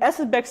this in an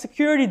asset-backed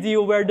security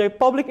deal where the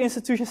public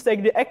institutions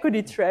take the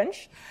equity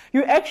tranche,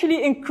 you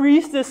actually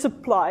increase the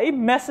supply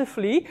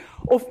massively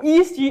of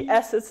ESG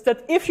assets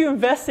that, if you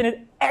invest in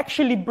it,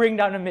 actually bring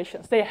down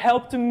emissions. They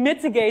help to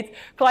mitigate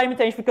climate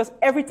change because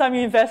every time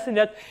you invest in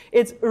that,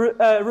 it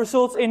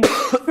results in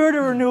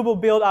further renewable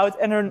build-out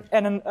and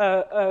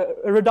a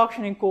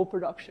reduction in coal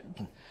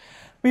production.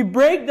 We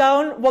break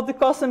down what the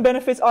costs and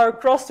benefits are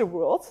across the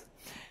world.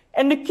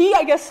 And the key,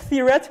 I guess,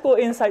 theoretical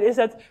insight is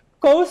that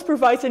Koos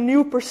provides a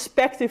new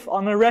perspective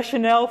on a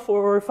rationale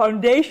for or a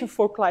foundation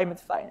for climate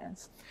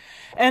finance.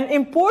 And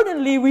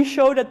importantly, we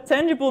show that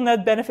tangible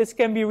net benefits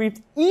can be reaped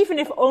even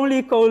if only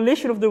a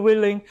coalition of the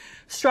willing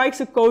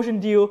strikes a cogent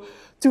deal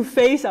to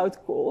phase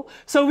out coal.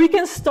 So we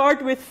can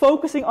start with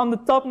focusing on the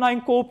top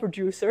 9 coal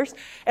producers.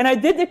 And I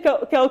did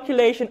the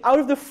calculation. Out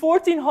of the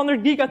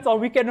 1,400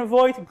 gigaton we can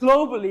avoid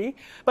globally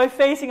by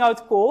phasing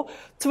out coal,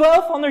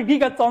 1,200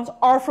 gigatons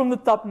are from the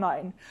top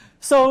 9.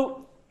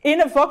 So in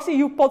a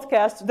VoxEU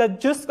podcast that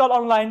just got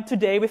online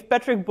today with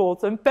Patrick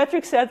Bolton,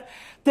 Patrick said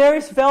there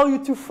is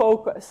value to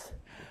focus.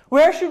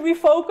 Where should we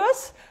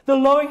focus? The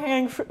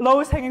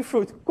lowest hanging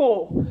fruit,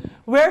 coal.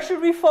 Where should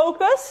we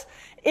focus?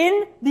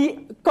 In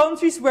the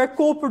countries where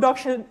coal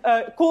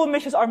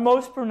emissions are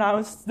most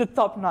pronounced, the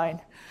top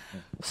 9.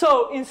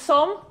 So in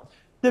sum,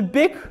 the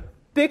big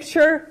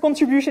picture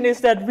contribution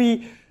is that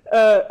we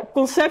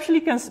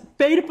conceptually can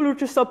pay the polluter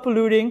to stop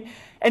polluting,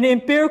 And the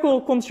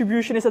empirical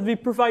contribution is that we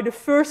provide the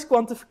first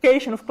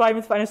quantification of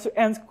climate finance to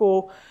end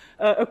coal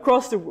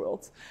across the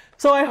world.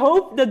 So I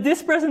hope that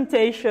this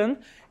presentation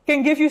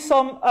can give you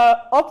some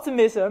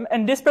optimism,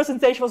 and this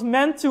presentation was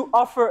meant to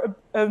offer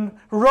a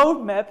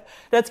roadmap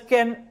that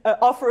can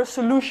offer a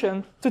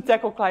solution to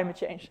tackle climate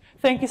change.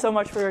 Thank you so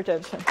much for your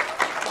attention.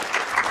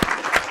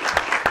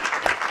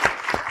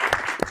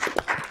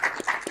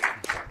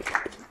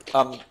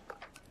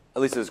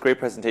 Alissa, it was a great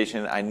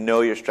presentation. I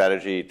know your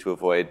strategy to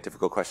avoid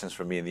difficult questions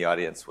from me in the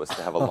audience was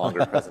to have a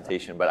longer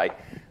presentation, but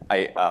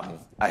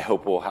I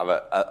hope we'll have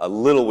a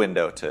little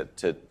window to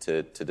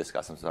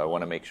discuss them. So I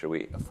want to make sure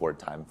we afford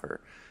time for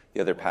the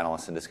other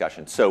panelists in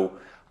discussion. So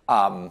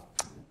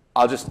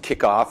I'll just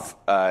kick off.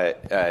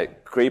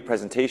 Great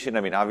presentation.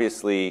 I mean,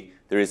 obviously,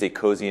 there is a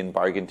Coasian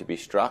bargain to be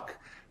struck.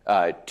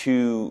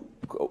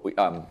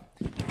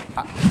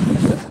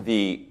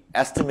 The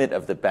estimate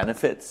of the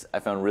benefits I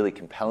found really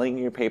compelling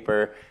in your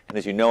paper. And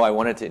as you know, I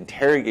wanted to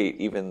interrogate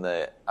even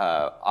the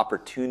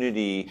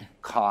opportunity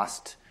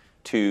cost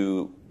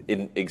to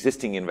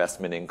existing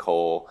investment in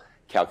coal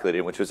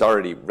calculated, which was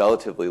already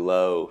relatively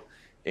low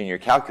in your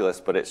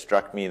calculus, but it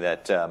struck me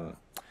that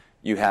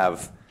you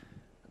have,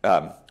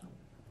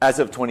 as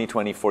of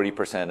 2020,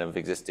 40% of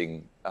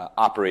existing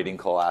operating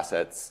coal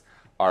assets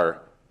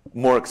are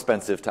more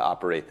expensive to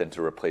operate than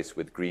to replace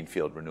with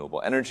greenfield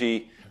renewable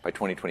energy. By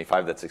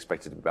 2025, that's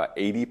expected to be about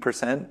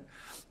 80%.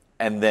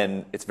 And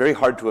then it's very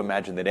hard to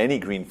imagine that any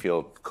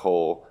greenfield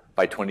coal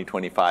by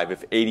 2025,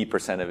 if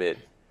 80% of it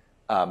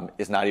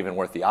is not even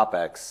worth the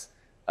OPEX,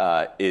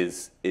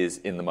 is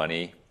in the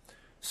money.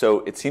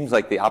 So it seems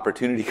like the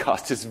opportunity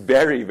cost is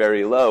very,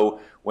 very low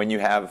when you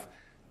have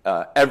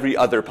every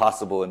other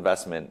possible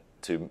investment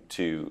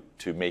to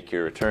make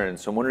your return.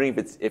 So I'm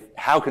wondering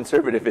how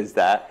conservative is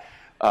that?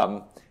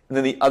 And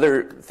then the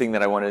other thing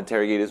that I want to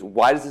interrogate is,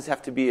 why does this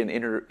have to be an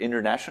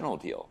international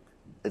deal?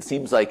 It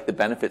seems like the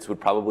benefits would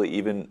probably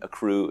even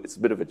accrue, it's a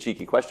bit of a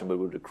cheeky question, but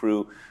would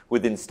accrue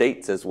within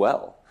states as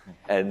well.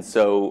 And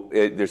so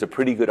there's a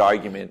pretty good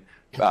argument,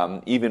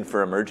 even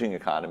for emerging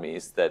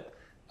economies, that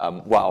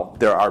while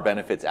there are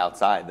benefits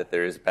outside, that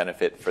there is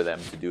benefit for them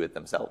to do it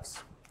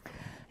themselves.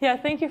 Yeah,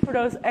 thank you for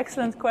those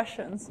excellent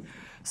questions.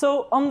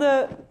 So on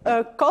the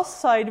cost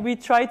side, we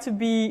try to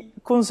be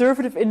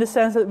conservative in the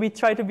sense that we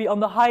try to be on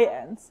the high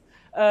end.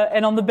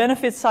 And on the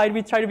benefit side,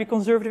 we try to be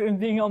conservative in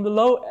being on the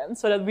low end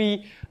so that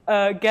we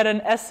get an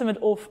estimate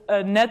of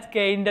a net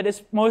gain that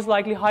is most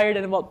likely higher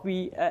than what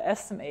we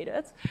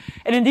estimated.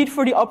 And indeed,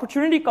 for the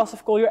opportunity cost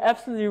of coal, you're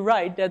absolutely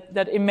right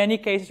that in many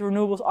cases,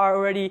 renewables are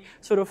already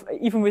sort of,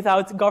 even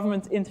without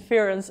government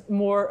interference,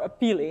 more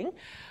appealing.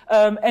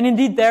 And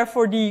indeed,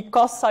 therefore, the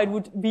cost side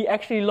would be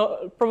actually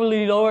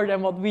probably lower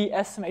than what we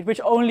estimate,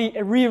 which only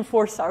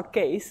reinforces our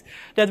case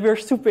that we're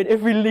stupid if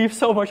we leave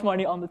so much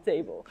money on the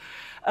table.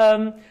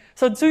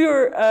 So to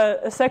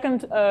your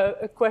second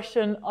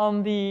question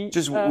on the...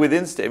 Just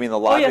within state, I mean, the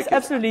logic yes,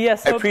 absolutely,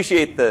 yes. I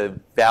appreciate the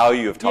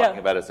value of talking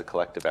about it as a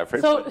collective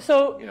effort.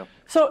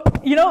 So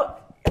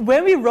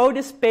when we wrote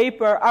this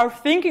paper, our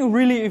thinking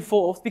really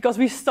evolved because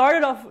we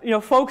started off,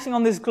 focusing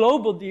on this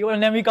global deal,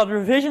 and then we got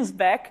revisions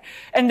back,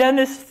 and then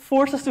this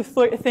forced us to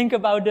think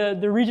about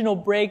the regional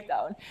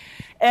breakdown.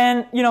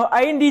 And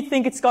I indeed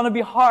think it's going to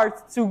be hard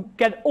to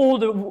get all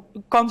the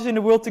countries in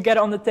the world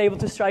together on the table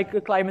to strike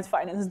a climate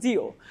finance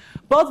deal.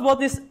 But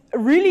what is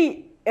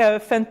really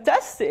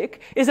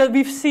fantastic is that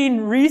we've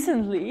seen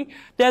recently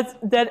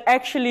that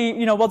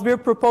actually, what we're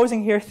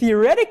proposing here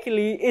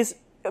theoretically is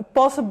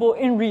possible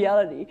in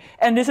reality.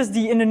 And this is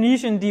the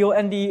Indonesian deal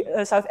and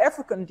the South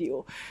African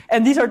deal.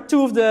 And these are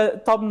two of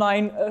the top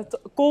 9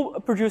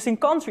 coal-producing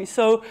countries.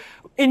 So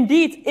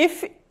indeed,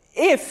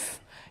 if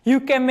you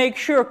can make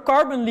sure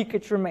carbon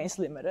leakage remains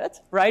limited,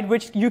 right,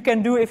 which you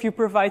can do if you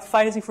provide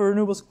financing for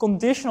renewables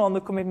conditional on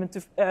the commitment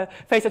to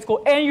phase out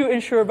coal, and you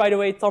ensure, by the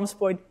way, Tom's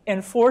point,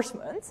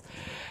 enforcement,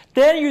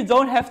 then you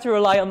don't have to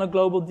rely on a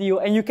global deal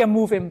and you can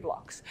move in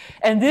blocks.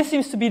 And this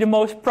seems to be the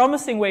most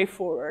promising way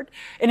forward.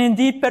 And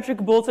indeed, Patrick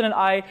Bolton and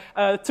I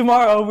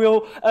tomorrow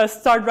will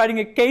start writing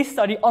a case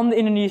study on the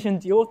Indonesian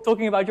deal,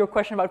 talking about your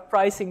question about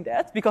pricing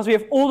that, because we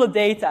have all the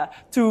data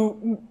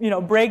to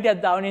break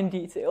that down in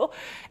detail.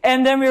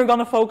 And then we're going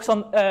to focus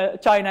on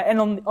China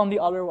and on the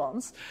other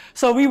ones.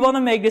 So we want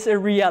to make this a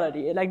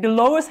reality. Like the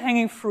lowest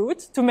hanging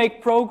fruit to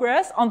make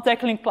progress on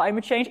tackling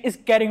climate change is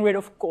getting rid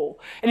of coal.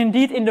 And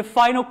indeed, in the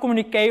final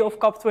communique of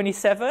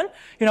COP27,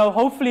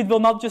 hopefully it will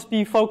not just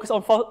be focused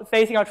on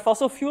phasing out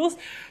fossil fuels.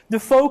 The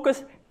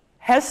focus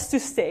has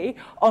to stay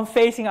on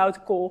phasing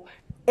out coal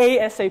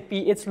ASAP.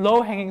 It's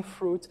low-hanging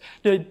fruit.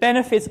 The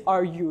benefits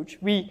are huge.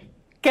 We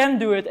can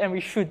do it and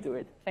we should do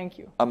it. Thank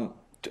you.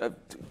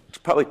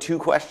 Probably 2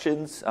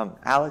 questions.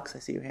 Alex, I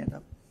see your hand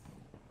up.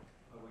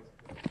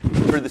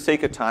 For the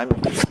sake of time,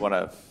 I just want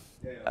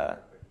to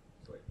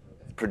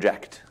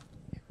project.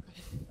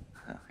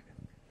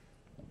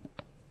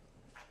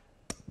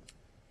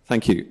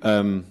 Thank you.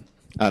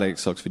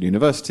 Alex, Oxford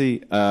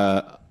University.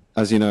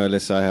 as you know,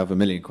 Alissa, I have a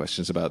million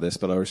questions about this,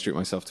 but I'll restrict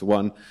myself to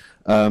one.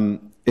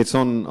 It's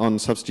on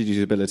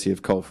substitutability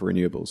of coal for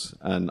renewables.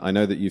 And I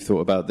know that you've thought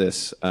about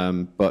this,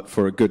 but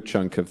for a good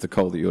chunk of the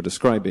coal that you're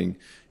describing,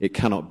 it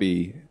cannot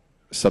be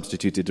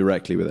substituted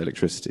directly with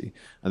electricity.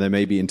 And there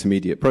may be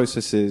intermediate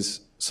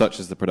processes, such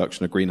as the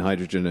production of green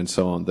hydrogen and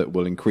so on, that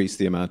will increase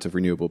the amount of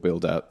renewable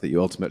build-out that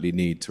you ultimately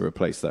need to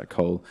replace that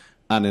coal.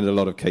 And in a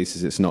lot of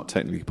cases, it's not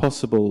technically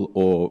possible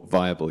or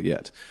viable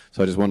yet.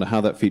 So I just wonder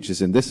how that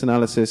features in this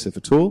analysis, if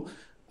at all,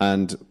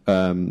 and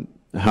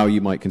how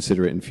you might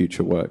consider it in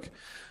future work.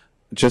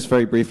 Just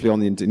very briefly on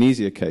the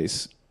Indonesia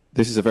case,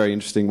 this is a very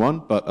interesting one,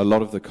 but a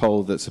lot of the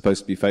coal that's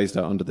supposed to be phased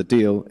out under the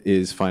deal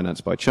is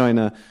financed by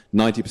China.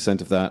 90%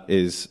 of that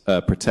is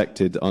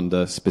protected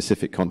under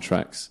specific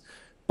contracts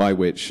by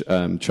which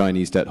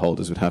Chinese debt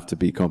holders would have to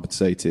be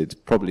compensated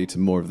probably to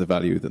more of the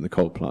value than the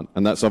coal plant.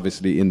 And that's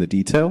obviously in the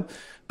detail,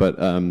 but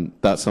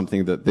that's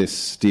something that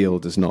this deal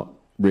does not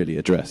really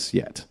address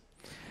yet.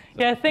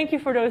 Yeah, thank you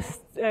for those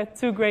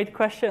two great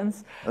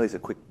questions. At least a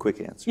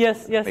quick answer.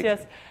 Yes.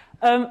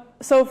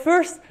 So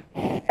first,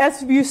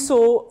 as you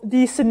saw,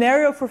 the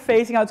scenario for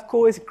phasing out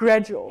coal is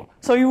gradual.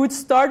 So you would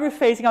start with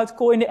phasing out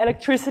coal in the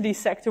electricity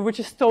sector, which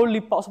is totally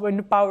possible in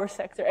the power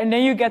sector, and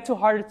then you get to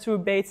harder to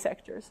abate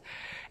sectors.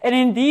 And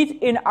indeed,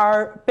 in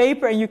our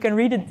paper, and you can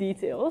read the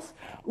details,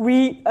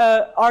 we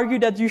argue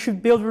that you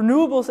should build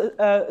renewables,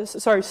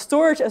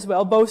 storage as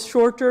well, both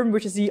short-term,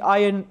 which is the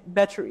ion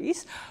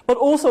batteries, but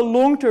also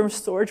long-term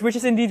storage, which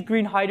is indeed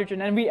green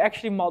hydrogen, and we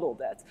actually model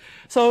that.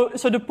 So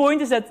the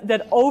point is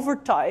that over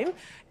time,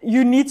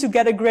 you need to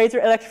get a greater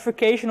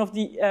electrification of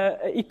the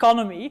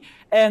economy,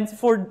 and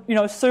for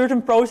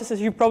certain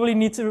processes, you probably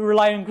need to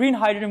rely on green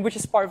hydrogen, which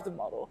is part of the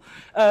model.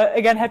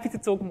 Again, happy to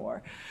talk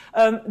more.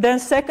 Then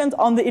second,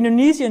 on the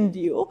Indonesian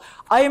deal,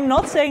 I am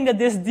not saying that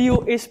this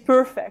deal is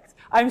perfect.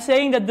 I'm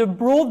saying that the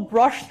broad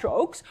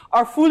brushstrokes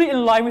are fully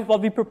in line with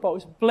what we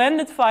propose.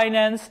 Blended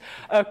finance,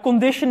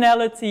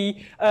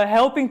 conditionality,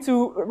 helping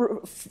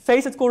to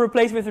phase out coal,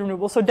 replace with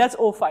renewables. So that's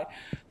all fine.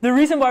 The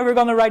reason why we're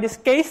going to write this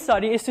case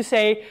study is to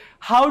say,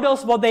 how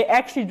does what they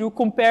actually do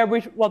compare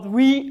with what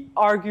we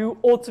argue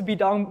ought to be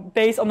done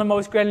based on the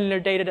most granular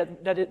data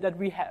that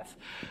we have.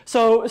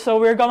 So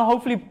we're going to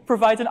hopefully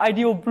provide an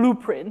ideal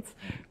blueprint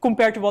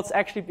compared to what's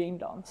actually being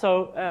done.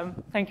 So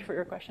thank you for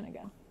your question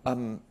again.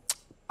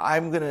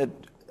 I'm going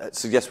to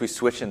suggest we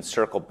switch and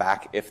circle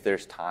back if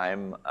there's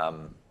time.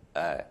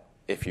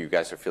 If you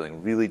guys are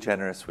feeling really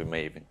generous, we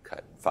may even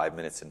cut 5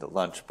 minutes into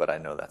lunch, but I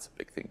know that's a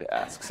big thing to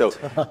ask. So,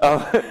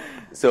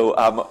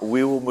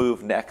 we will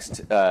move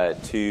next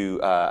to,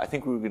 I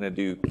think we were going to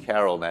do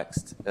Karol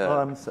next.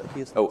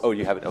 Oh,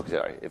 you have it? Okay,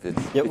 sorry. If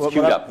it's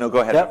queued up. No, go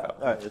ahead. Yeah.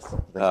 All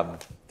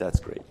right, that's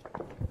great.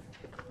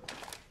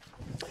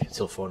 I just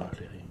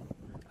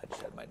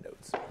had my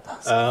notes.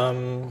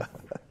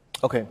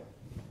 Okay.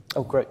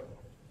 Oh, great.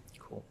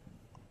 Cool.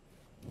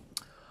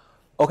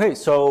 Okay,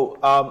 so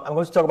I'm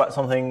going to talk about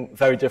something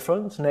very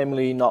different,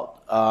 namely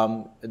not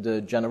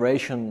the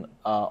generation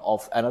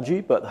of energy,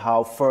 but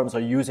how firms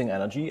are using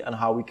energy and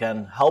how we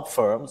can help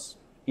firms,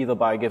 either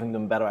by giving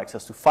them better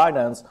access to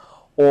finance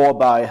or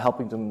by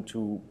helping them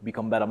to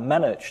become better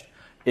managed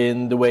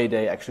in the way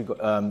they actually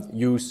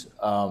use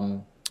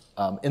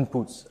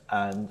inputs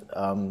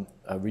and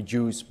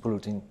reduce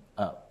polluting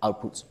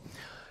outputs.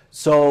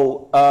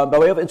 So, by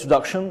way of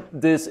introduction,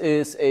 this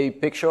is a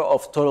picture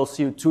of total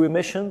CO2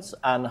 emissions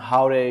and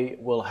how they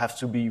will have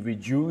to be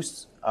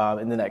reduced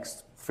in the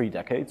next 3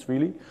 decades,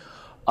 really.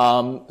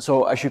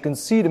 So, as you can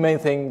see, the main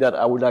thing that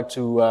I would like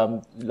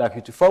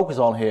you to focus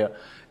on here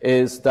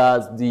is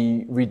that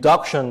the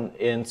reduction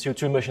in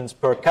CO2 emissions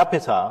per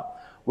capita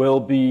will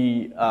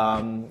be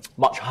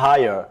much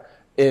higher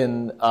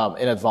in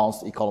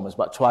advanced economies,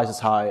 about twice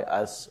as high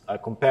as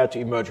compared to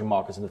emerging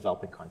markets in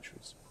developing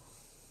countries.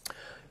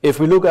 If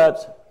we look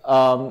at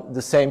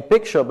the same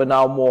picture, but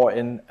now more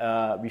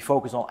we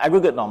focus on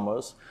aggregate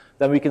numbers,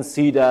 then we can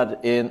see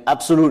that in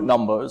absolute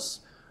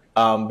numbers,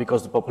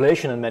 because the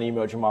population in many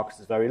emerging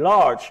markets is very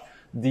large,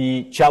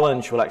 the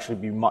challenge will actually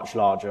be much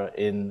larger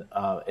in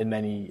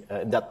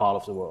that part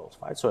of the world.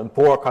 Right? So in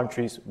poorer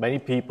countries, many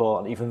people,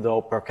 and even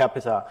though per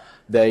capita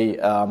they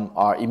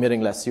are emitting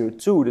less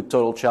CO2, the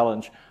total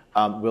challenge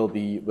will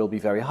be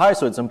very high.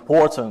 So it's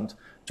important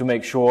to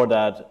make sure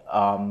that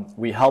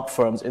we help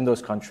firms in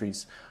those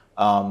countries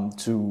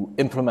to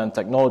implement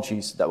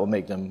technologies that will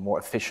make them more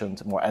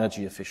efficient, more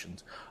energy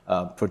efficient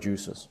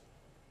producers.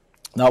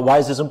 Now, why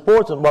is this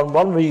important? Well,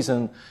 one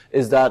reason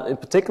is that, in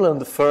particular in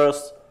the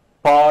first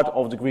part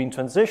of the green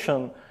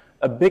transition,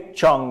 a big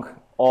chunk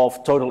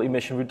of total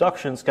emission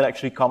reductions can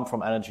actually come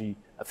from energy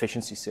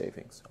efficiency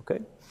savings.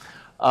 Okay?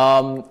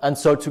 And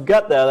so to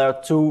get there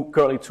are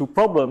currently two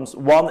problems.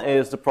 One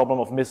is the problem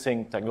of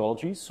missing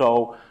technology.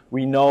 So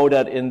we know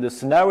that in the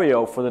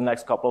scenario for the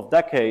next couple of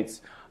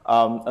decades,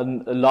 a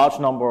large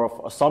number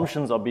of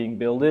assumptions are being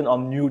built in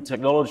on new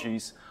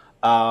technologies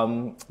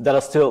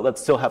that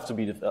still have to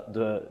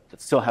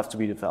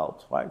be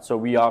developed. Right? So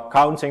we are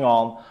counting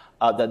on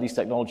that these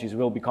technologies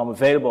will become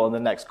available in the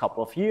next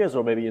couple of years,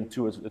 or maybe in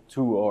two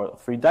or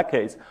three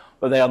decades,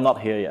 but they are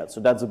not here yet. So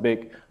that's a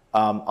big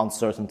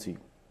uncertainty.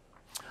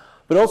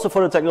 But also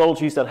for the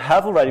technologies that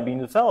have already been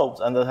developed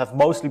and that have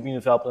mostly been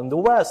developed in the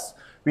West,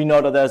 we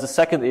know that there's a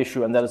second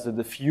issue, and that is the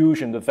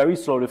diffusion, the very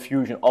slow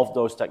diffusion of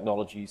those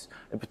technologies,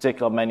 in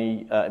particular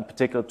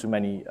to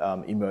many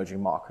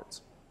emerging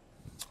markets.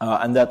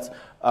 And that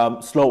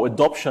slow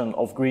adoption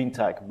of green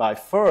tech by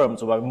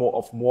firms, or by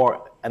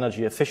more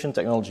energy efficient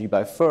technology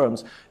by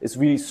firms, is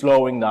really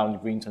slowing down the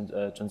green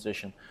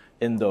transition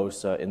in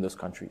those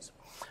countries.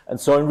 And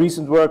so in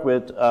recent work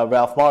with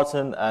Ralph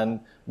Martin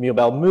and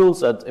Mirabel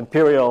Mules at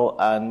Imperial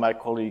and my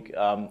colleague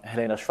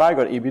Helena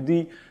Schweiger at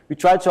EBRD, we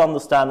tried to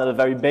understand at a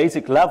very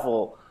basic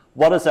level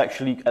what is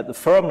actually, at the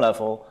firm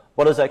level,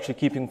 what is actually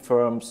keeping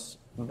firms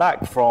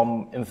back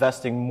from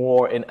investing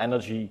more in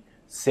energy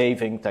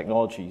saving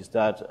technologies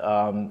that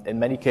in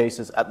many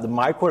cases at the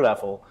micro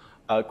level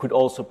could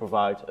also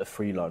provide a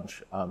free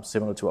lunch,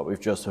 similar to what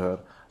we've just heard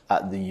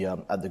at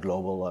the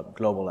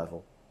global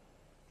level.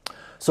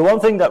 So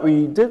one thing that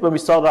we did when we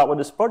started out with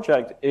this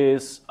project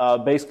is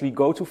basically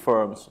go to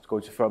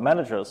firm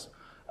managers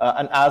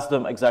and ask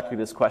them exactly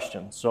this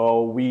question.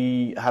 So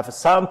we have a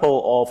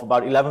sample of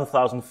about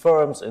 11,000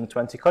 firms in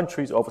 20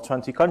 countries, over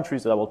 20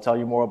 countries that I will tell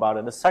you more about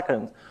in a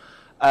second.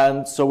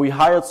 And so we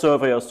hired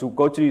surveyors to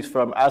go to these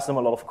firms, ask them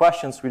a lot of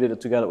questions. We did it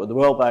together with the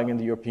World Bank and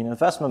the European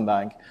Investment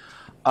Bank,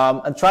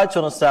 and tried to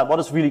understand what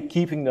is really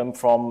keeping them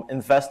from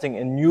investing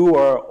in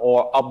newer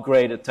or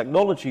upgraded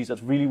technologies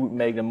that really would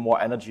make them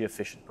more energy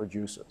efficient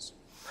producers.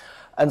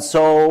 And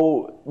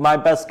so my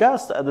best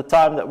guess at the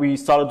time that we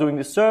started doing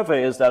this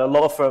survey is that a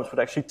lot of firms would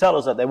actually tell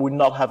us that they would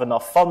not have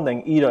enough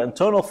funding, either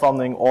internal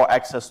funding or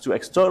access to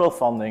external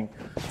funding,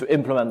 to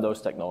implement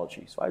those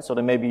technologies, right? So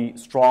there may be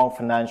strong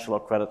financial or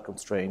credit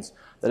constraints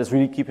that is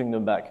really keeping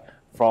them back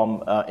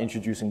from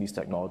introducing these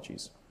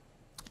technologies.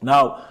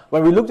 Now,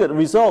 when we looked at the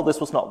result, this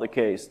was not the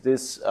case.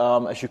 This,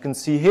 as you can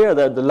see here,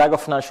 the lack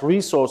of financial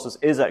resources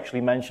is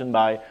actually mentioned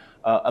by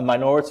a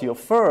minority of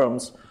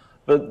firms.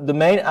 But the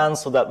main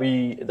answer that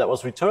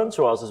was returned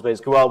to us is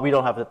basically, well, we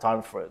don't have the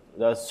time for it.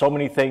 There's so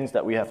many things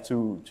that we have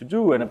to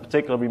do, and in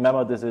particular,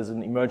 remember, this is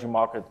an emerging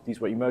market. These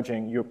were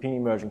European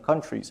emerging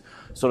countries.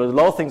 So there's a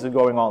lot of things that are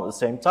going on at the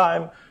same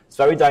time. It's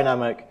very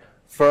dynamic.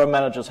 Firm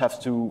managers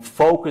have to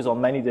focus on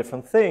many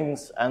different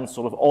things, and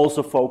sort of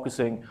also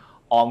focusing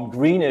on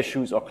green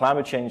issues or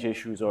climate change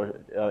issues,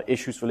 or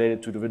issues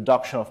related to the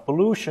reduction of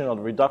pollution or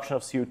the reduction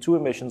of CO2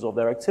 emissions of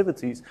their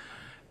activities,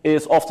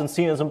 is often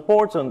seen as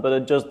important, but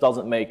it just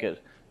doesn't make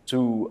it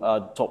to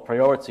top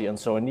priority. And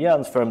so in the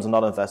end, firms are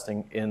not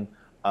investing in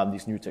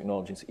these new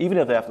technologies, even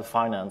if they have the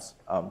finance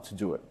to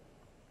do it.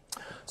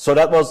 So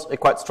that was a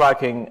quite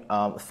striking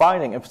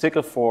finding, in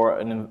particular for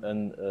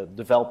a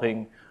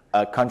developing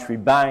country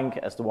bank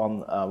as the one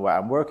where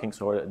I'm working,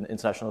 so an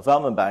international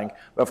development bank,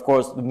 where of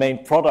course the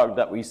main product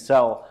that we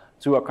sell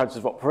to our countries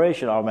of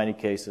operation are in many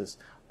cases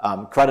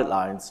credit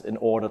lines in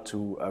order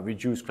to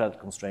reduce credit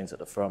constraints at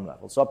the firm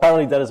level. So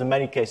apparently that is in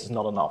many cases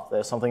not enough.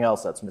 There's something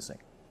else that's missing.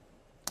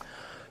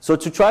 So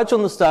to try to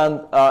understand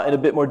in a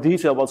bit more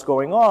detail what's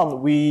going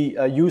on, we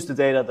use the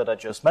data that I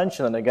just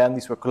mentioned. And again,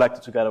 these were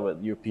collected together with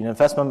the European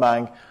Investment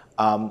Bank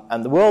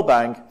and the World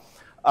Bank.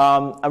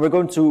 And we're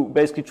going to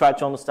basically try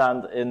to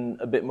understand in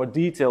a bit more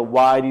detail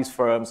why these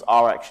firms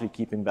are actually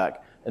keeping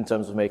back in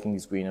terms of making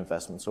these green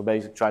investments. So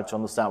basically try to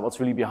understand what's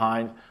really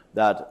behind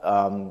that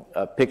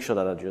picture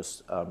that I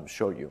just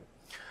showed you.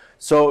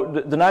 So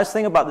the nice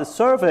thing about this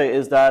survey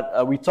is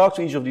that we talked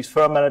to each of these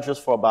firm managers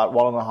for about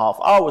 1.5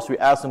 hours. We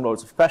asked them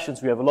loads of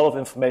questions. We have a lot of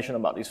information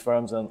about these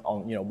firms and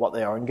on what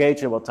they are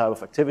engaged in, what type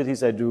of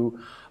activities they do.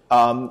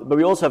 But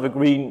we also have a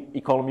green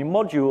economy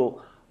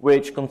module,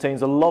 which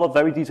contains a lot of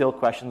very detailed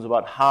questions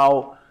about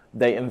how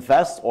they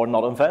invest or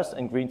not invest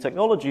in green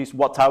technologies,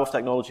 what type of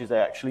technologies they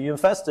actually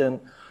invest in.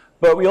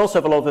 But we also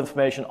have a lot of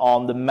information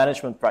on the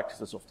management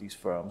practices of these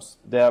firms,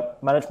 their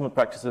management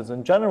practices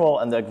in general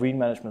and their green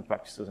management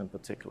practices in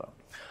particular.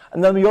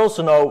 And then we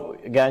also know,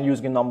 again,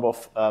 using a number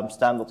of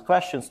standard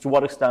questions, to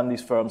what extent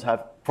these firms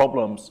have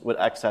problems with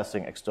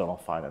accessing external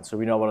finance. So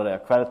we know whether they are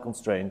credit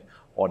constrained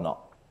or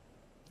not.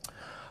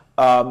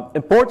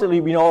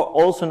 Importantly, we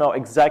also know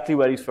exactly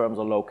where these firms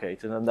are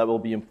located, and that will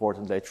be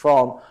important later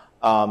on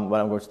when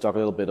I'm going to talk a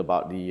little bit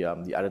about the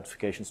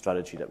identification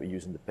strategy that we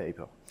use in the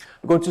paper.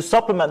 We're going to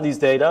supplement these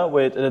data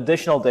with an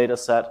additional data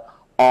set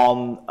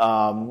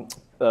on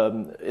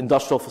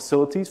industrial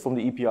facilities from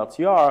the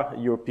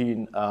EBRD,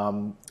 European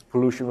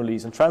Pollution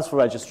Release and Transfer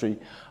Registry,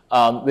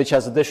 which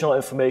has additional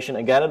information,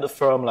 again, at the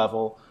firm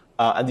level.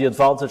 And the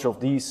advantage of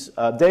these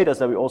data is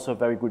that we also have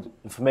very good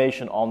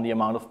information on the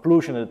amount of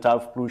pollution and the type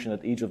of pollution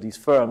that each of these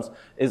firms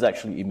is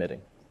actually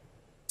emitting.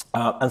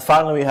 And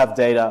finally, we have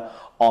data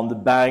on the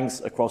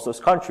banks across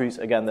those countries.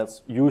 Again,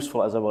 that's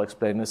useful, as I will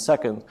explain in a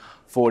second,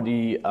 for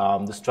the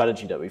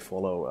strategy that we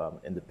follow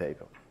in the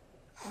paper.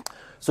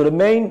 So the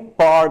main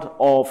part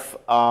of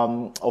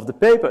the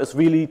paper is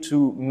really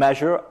to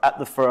measure at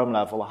the firm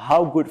level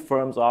how good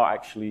firms are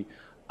actually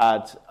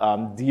at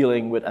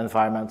dealing with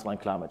environmental and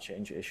climate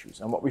change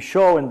issues. And what we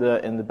show in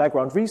the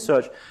background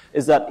research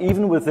is that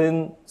even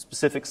within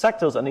specific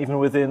sectors and even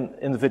within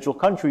individual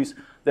countries,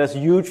 there's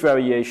huge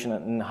variation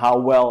in how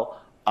well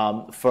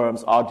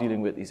firms are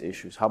dealing with these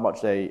issues, how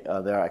much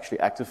they're actually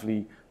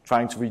actively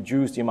trying to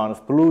reduce the amount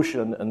of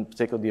pollution and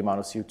particularly the amount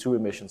of CO2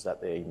 emissions that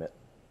they emit.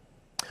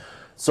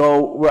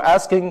 So we're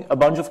asking a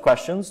bunch of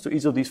questions to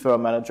each of these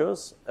firm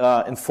managers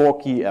in 4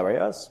 key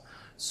areas.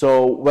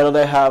 So whether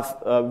they have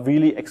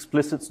really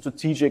explicit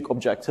strategic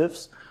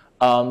objectives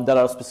that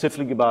are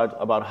specifically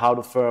about how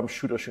the firm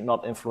should or should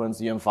not influence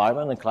the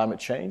environment and climate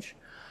change.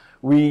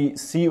 We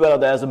see whether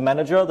there's a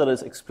manager that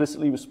is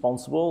explicitly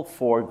responsible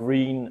for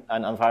green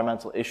and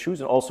environmental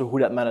issues and also who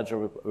that manager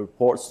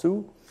reports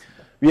to.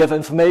 We have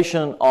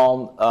information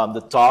on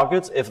the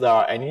targets, if there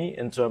are any,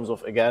 in terms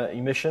of, again,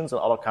 emissions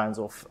and other kinds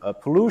of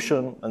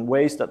pollution and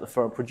waste that the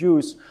firm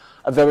produce.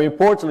 And very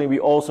importantly, we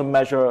also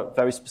measure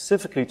very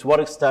specifically to what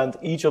extent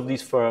each of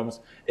these firms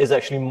is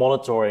actually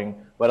monitoring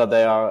whether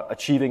they are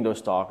achieving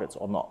those targets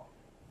or not.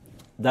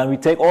 Then we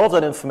take all of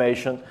that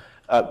information,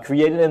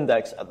 create an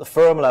index at the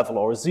firm level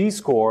or a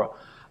z-score,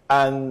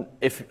 and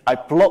if I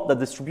plot the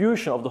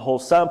distribution of the whole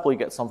sample, you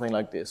get something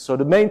like this. So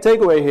the main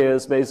takeaway here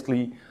is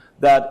basically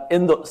that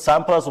in the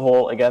sample as a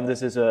whole, again,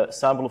 this is a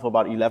sample of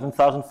about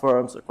 11,000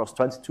 firms across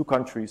 22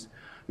 countries,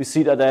 we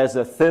see that there's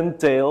a thin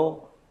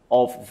tail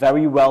of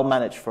very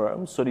well-managed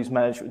firms. So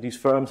these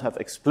firms have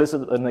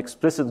an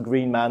explicit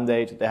green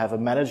mandate. They have a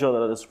manager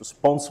that is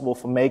responsible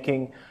for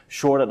making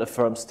sure that the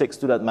firm sticks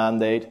to that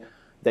mandate.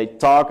 They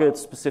target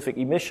specific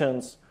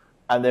emissions,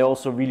 and they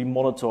also really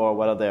monitor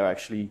whether they're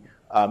actually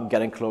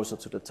getting closer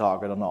to the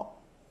target or not.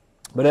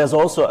 But there's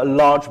also a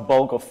large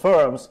bulk of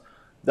firms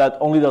that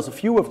only does a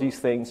few of these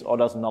things or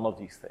does none of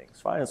these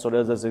things, right? And so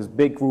there's this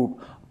big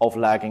group of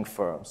lagging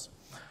firms.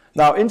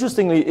 Now,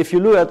 interestingly, if you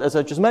look at, as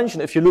I just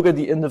mentioned, if you look at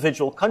the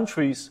individual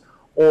countries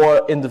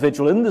or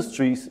individual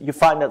industries, you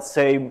find that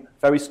same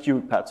very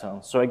skewed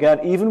pattern. So again,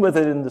 even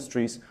within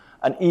industries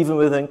and even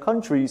within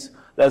countries,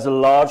 there's a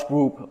large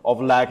group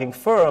of lagging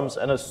firms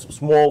and a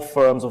small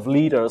firms of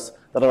leaders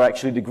that are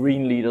actually the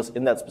green leaders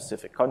in that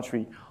specific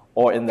country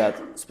or in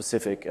that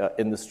specific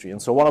industry.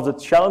 And so one of the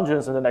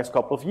challenges in the next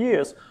couple of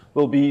years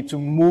will be to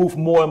move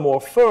more and more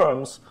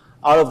firms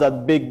out of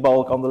that big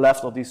bulk on the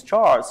left of these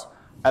charts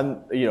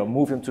and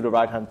move them to the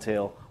right-hand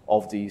tail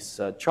of these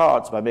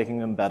charts by making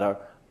them better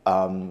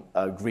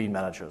green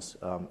managers,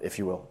 if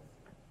you will.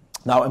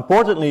 Now,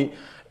 importantly,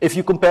 if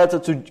you compare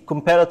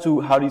it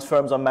to how these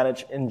firms are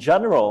managed in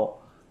general,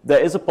 there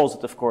is a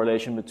positive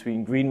correlation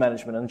between green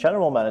management and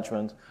general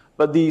management,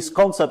 but these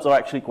concepts are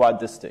actually quite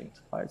distinct,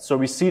 right? So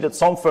we see that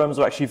some firms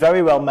are actually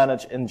very well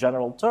managed in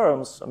general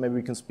terms, and maybe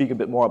we can speak a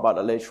bit more about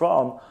that later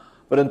on,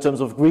 but in terms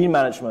of green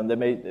management, they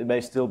may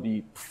still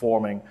be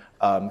performing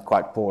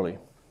quite poorly.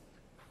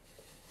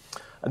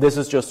 And this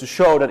is just to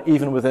show that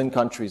even within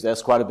countries,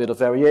 there's quite a bit of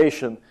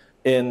variation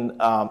in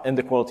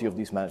the quality of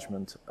these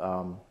management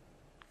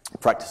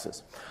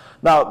practices.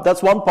 Now,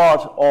 that's one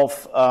part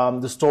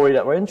of the story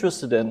that we're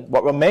interested in.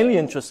 What we're mainly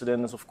interested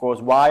in is, of course,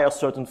 why are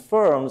certain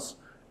firms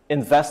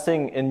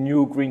investing in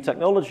new green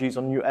technologies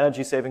or new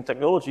energy-saving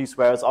technologies,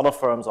 whereas other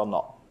firms are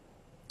not?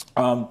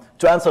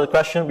 To answer the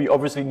question, we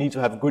obviously need to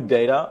have good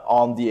data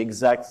on the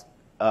exact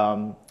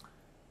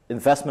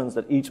investments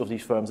that each of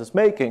these firms is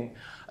making.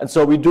 And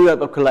so we do that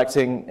by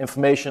collecting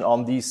information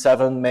on these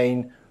 7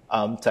 main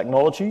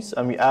technologies,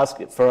 and we ask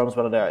firms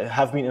whether they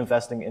have been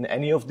investing in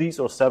any of these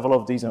or several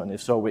of these, and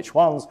if so, which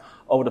ones,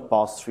 over the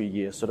past 3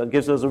 years. So that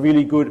gives us a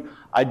really good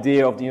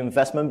idea of the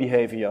investment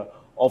behavior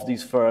of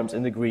these firms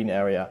in the green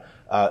area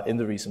in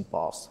the recent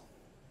past.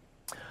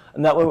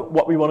 And that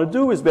what we want to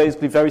do is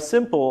basically very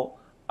simple.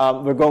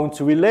 We're going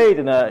to relate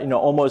in a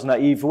almost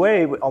naive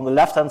way. On the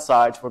left-hand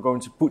side, we're going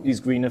to put these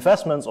green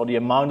investments or the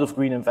amount of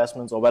green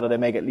investments or whether they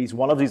make at least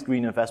one of these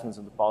green investments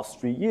in the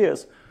past 3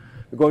 years.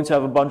 We're going to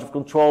have a bunch of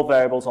control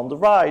variables on the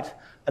right,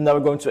 and then we're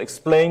going to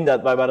explain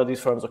that by whether these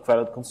firms are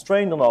credit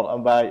constrained or not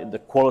and by the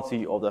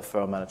quality of their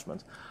firm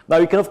management. Now,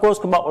 you can, of course,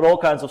 come up with all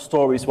kinds of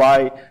stories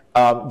why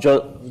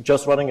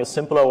just running a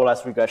simple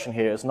OLS regression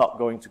here is not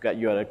going to get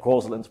you at a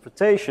causal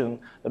interpretation.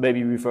 There may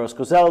be reverse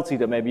causality.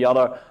 There may be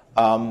other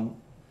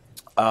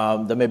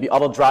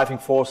driving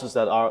forces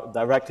that are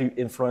directly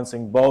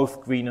influencing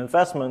both green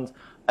investment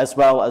as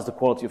well as the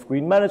quality of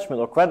green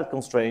management or credit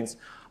constraints.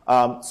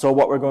 So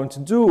what we're going to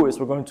do is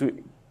we're going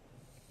to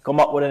come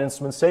up with an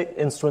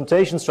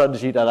instrumentation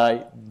strategy that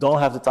I don't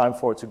have the time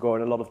for to go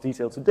in a lot of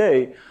detail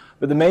today.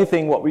 But the main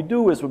thing what we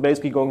do is we're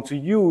basically going to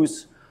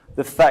use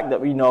the fact that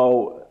we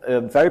know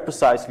very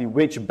precisely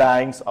which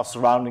banks are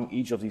surrounding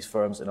each of these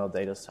firms in our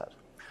data set.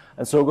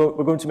 And so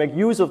we're going to make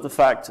use of the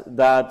fact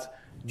that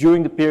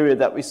during the period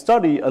that we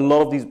study, a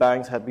lot of these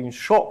banks have been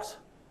shocked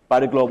by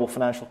the global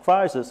financial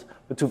crisis,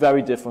 but to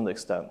very different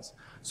extents.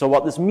 So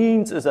what this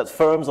means is that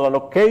firms that are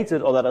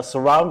located or that are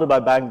surrounded by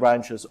bank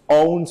branches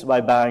owned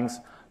by banks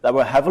that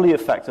were heavily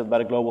affected by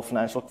the global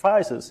financial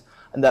crisis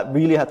and that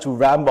really had to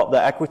ramp up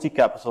their equity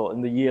capital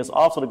in the years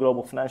after the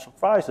global financial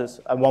crisis.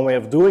 And one way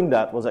of doing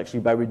that was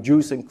actually by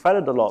reducing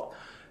credit a lot.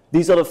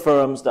 these are the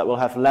firms that will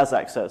have less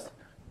access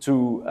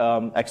to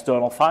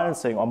external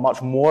financing, or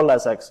much more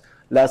less access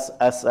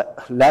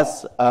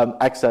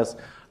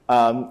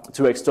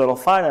to external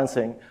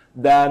financing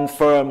than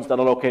firms that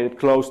are located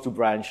close to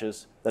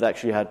branches that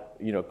actually had,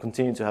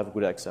 continue to have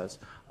good access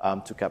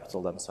to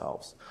capital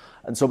themselves.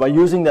 And so by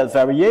using that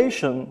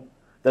variation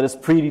that is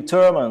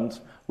predetermined,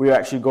 we are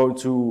actually going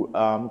to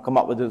come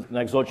up with an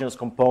exogenous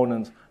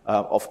component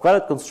of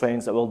credit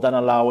constraints that will then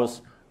allow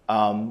us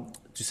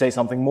to say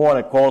something more in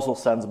a causal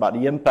sense about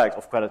the impact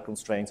of credit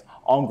constraints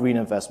on green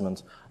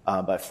investment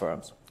by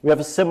firms. We have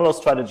a similar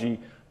strategy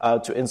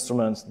to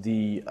instrument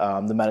the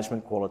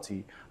management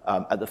quality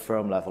at the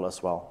firm level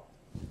as well.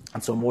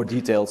 And so more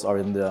details are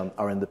in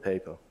the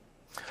paper.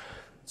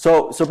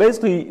 So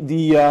basically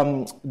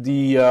the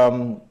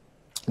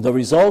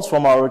results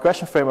from our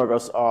regression framework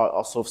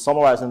are sort of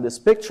summarized in this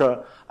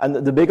picture. And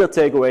the bigger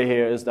takeaway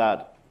here is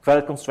that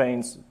credit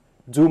constraints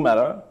do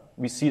matter.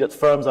 We see that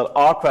firms that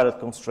are credit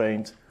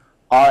constrained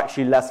are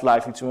actually less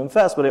likely to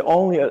invest, but they're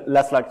only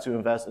less likely to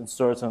invest in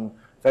certain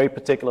very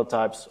particular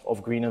types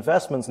of green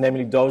investments,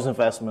 namely those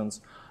investments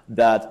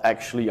that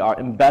actually are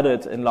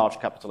embedded in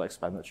large capital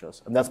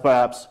expenditures. And that's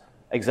perhaps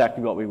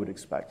exactly what we would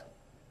expect.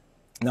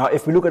 Now,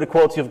 if we look at the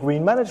quality of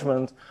green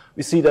management,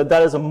 we see that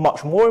that is a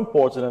much more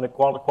important in a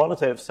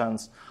quantitative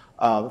sense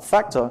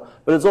factor,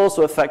 but it's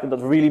also a factor that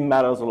really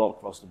matters a lot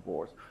across the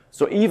board.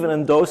 So even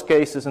in those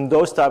cases, in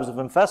those types of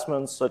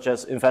investments, such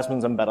as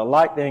investments in better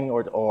lighting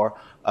or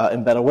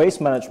in better waste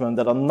management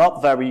that are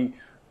not very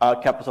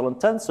capital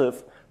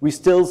intensive, we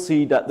still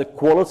see that the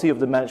quality of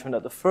the management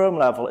at the firm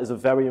level is a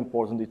very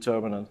important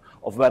determinant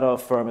of whether a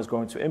firm is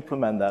going to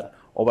implement that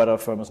or whether a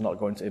firm is not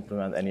going to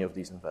implement any of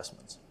these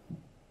investments.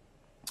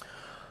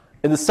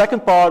 In the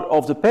second part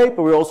of the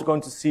paper, we're also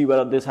going to see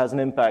whether this has an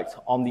impact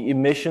on the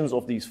emissions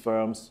of these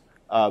firms,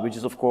 which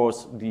is, of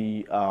course,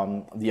 the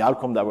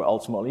outcome that we're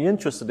ultimately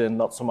interested in,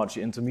 not so much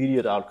the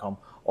intermediate outcome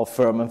of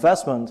firm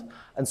investment.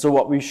 And so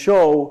what we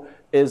show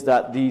is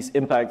that these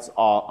impacts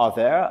are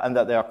there and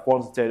that they are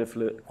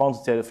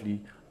quantitatively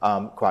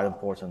quite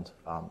important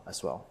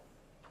as well.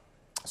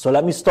 So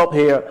let me stop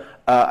here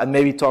and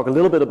maybe talk a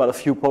little bit about a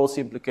few policy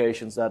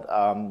implications that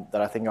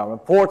I think are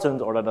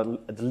important, or that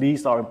at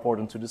least are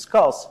important to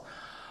discuss.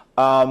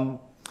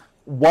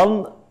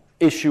 One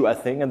issue, I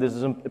think, and this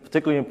is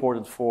particularly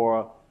important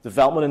for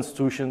development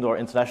institutions or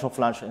international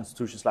financial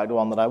institutions like the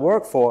one that I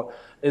work for,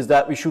 is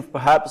that we should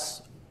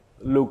perhaps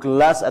look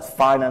less at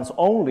finance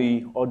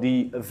only, or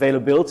the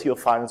availability of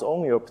finance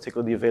only, or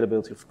particularly the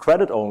availability of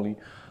credit only,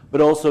 but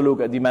also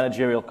look at the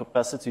managerial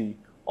capacity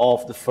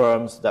of the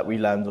firms that we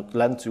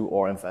lend to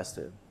or invest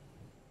in.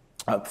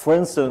 For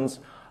instance,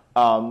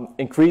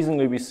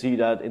 increasingly we see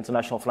that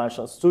international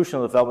financial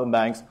institutions, development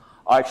banks,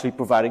 are actually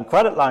providing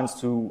credit lines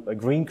to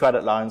green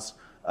credit lines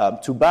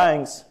to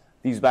banks.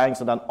 These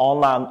banks are then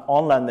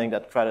on-lending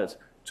that credit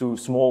to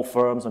small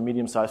firms and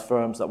medium-sized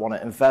firms that want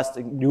to invest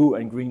in new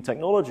and green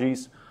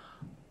technologies,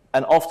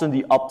 and often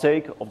the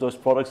uptake of those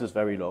products is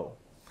very low.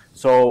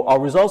 So our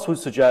results would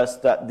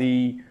suggest that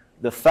the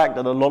fact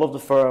that a lot of the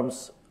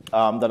firms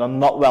that are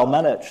not well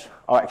managed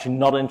are actually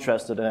not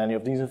interested in any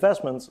of these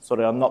investments, so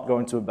they are not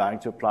going to a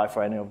bank to apply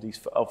for any of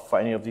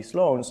these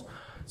loans.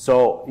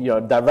 So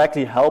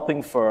directly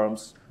helping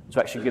firms to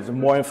actually give them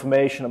more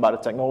information about the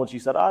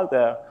technologies that are out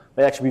there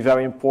may actually be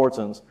very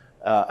important,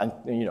 and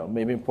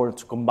maybe important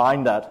to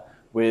combine that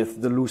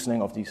with the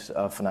loosening of these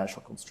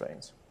financial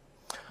constraints.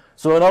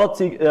 So another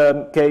key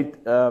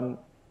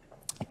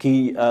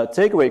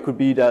takeaway could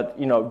be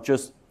that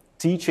just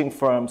teaching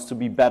firms to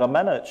be better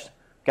managed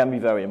can be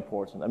very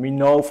important. And we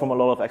know from a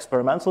lot of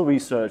experimental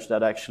research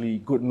that actually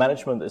good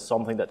management is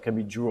something that can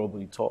be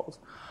durably taught.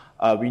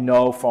 We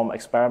know from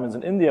experiments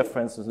in India, for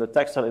instance, in the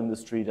textile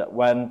industry, that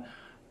when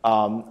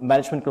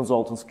management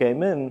consultants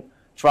came in,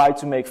 tried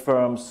to make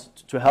firms,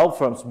 to help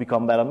firms to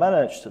become better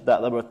managed,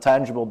 that there were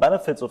tangible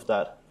benefits of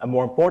that, and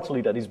more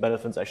importantly, that these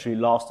benefits actually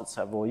lasted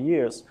several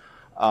years.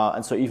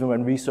 And so even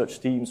when research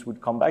teams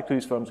would come back to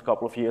these firms a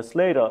couple of years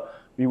later,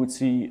 we would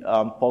see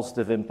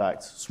positive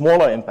impacts,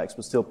 smaller impacts,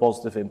 but still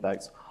positive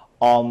impacts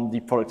on the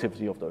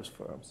productivity of those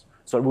firms.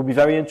 So it would be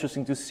very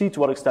interesting to see to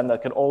what extent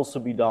that can also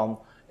be done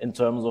in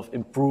terms of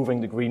improving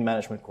the green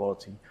management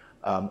quality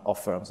of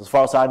firms. As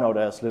far as I know,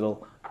 there's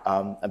little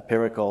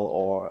empirical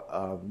or,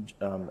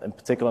 in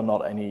particular,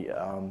 not any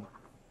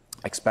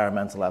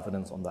experimental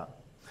evidence on that.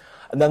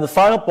 And then the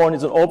final point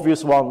is an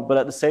obvious one, but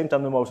at the same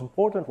time the most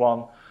important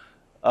one.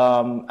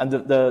 And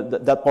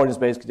that point is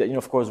basically that,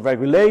 of course,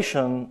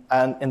 regulation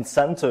and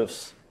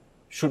incentives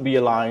should be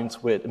aligned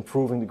with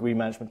improving the green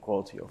management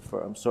quality of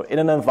firms. So in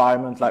an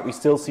environment like we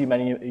still see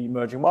many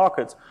emerging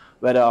markets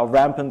where there are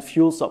rampant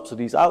fuel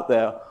subsidies out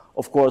there,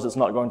 of course, it's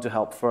not going to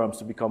help firms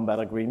to become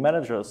better green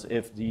managers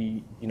if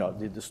the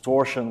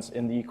distortions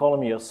in the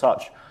economy are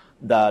such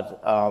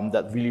that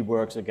that really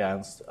works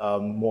against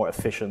more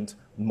efficient,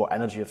 more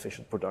energy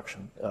efficient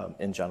production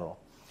in general.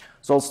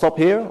 So I'll stop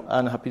here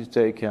and happy to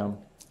take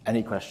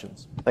any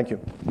questions. Thank you.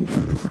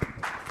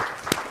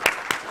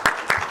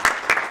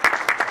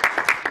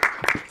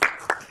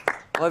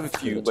 We'll have a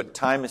few, but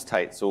time is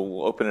tight, so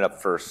we'll open it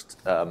up first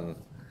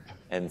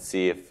and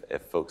see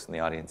if folks in the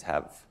audience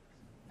have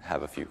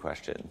a few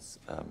questions.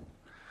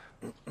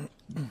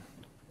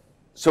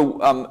 So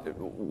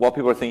while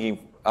people are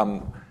thinking,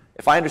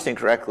 if I understand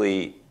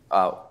correctly,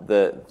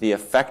 the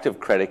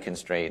effective credit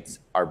constraints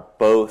are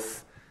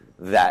both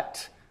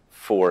that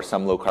for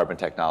some low carbon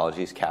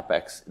technologies,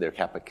 they're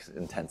CapEx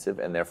intensive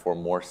and therefore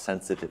more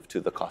sensitive to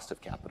the cost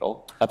of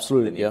capital.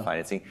 Absolutely, yeah.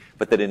 Financing,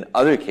 but that in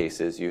other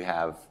cases you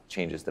have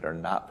changes that are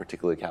not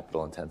particularly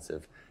capital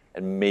intensive,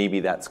 and maybe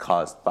that's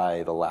caused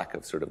by the lack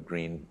of sort of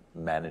green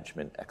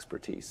management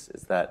expertise.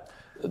 Is that?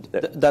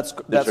 That's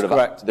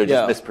correct. They're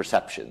just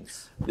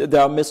misperceptions.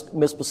 There are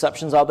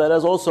misperceptions out there.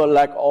 There's also a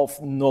lack of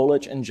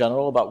knowledge in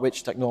general about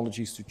which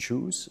technologies to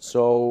choose.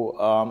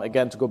 So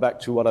again, to go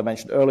back to what I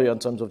mentioned earlier in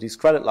terms of these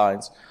credit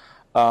lines,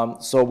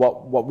 so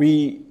what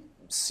we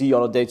see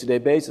on a day-to-day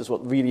basis,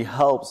 what really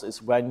helps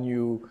is when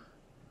you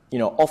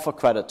offer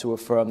credit to a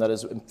firm that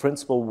is in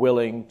principle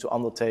willing to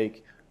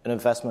undertake an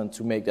investment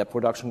to make their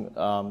production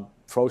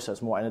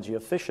process more energy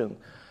efficient,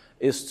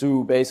 is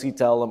to basically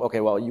tell them,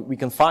 okay, well, we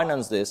can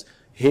finance this.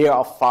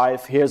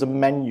 Here's a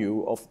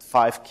menu of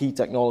 5 key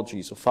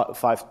technologies, or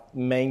 5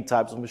 main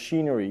types of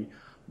machinery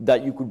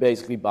that you could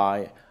basically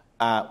buy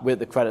with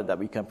the credit that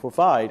we can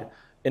provide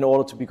in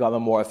order to become a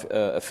more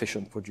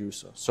efficient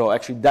producer. So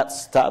actually that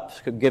step,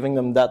 giving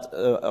them that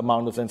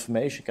amount of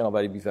information can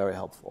already be very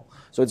helpful.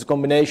 So it's a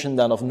combination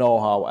then of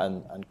know-how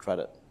and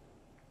credit.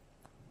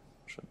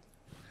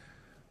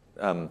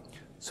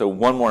 So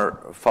one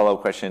more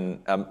follow-up question.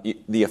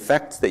 The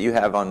effects that you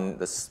have on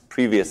this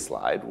previous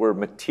slide were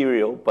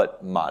material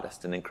but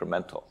modest and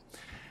incremental.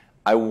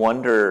 I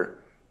wonder,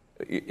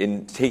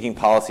 in taking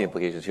policy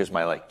implications, here's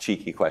my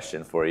cheeky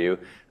question for you,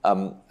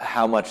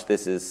 how much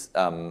this is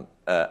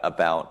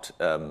about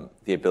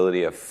the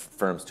ability of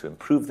firms to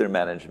improve their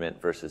management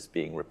versus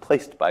being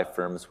replaced by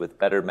firms with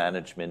better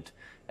management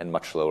and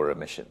much lower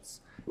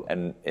emissions.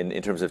 And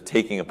in terms of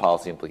taking a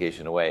policy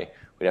implication away,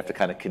 we'd have to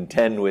kind of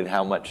contend with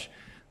how much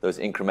those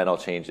incremental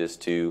changes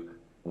to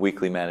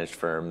weakly managed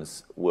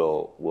firms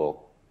will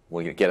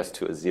get us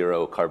to a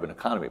zero carbon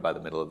economy by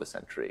the middle of the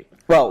century.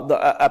 Well,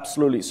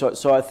 absolutely.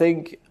 So I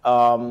think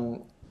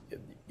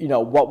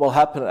what will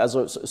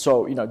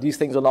happen these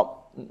things are not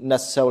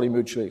necessarily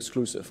mutually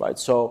exclusive, right?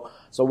 So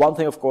one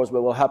thing, of course,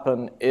 what will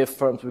happen if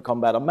firms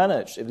become better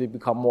managed, if they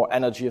become more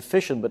energy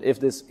efficient, but if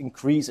this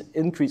increase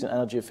in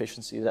energy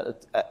efficiency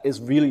that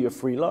is really a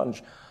free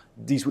lunch,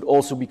 these would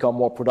also become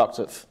more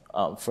productive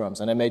firms,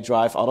 and they may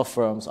drive other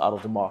firms out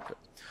of the market.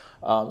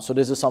 So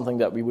this is something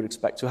that we would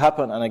expect to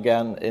happen. And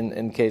again,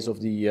 in case of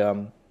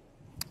the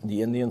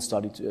Indian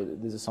study,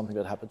 this is something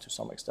that happened to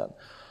some extent.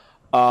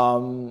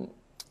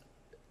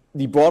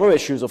 The broader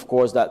issues, of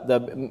course, that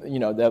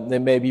there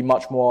may be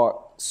much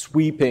more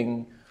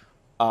sweeping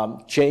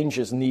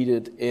changes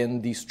needed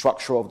in the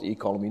structure of the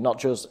economy, not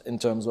just in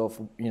terms of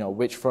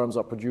which firms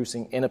are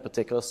producing in a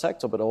particular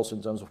sector, but also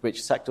in terms of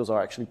which sectors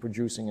are actually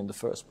producing in the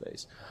first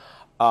place.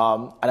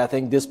 And I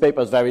think this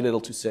paper has very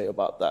little to say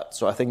about that.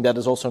 So I think that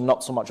is also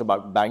not so much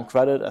about bank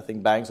credit. I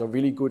think banks are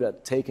really good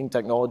at taking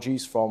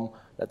technologies from,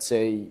 let's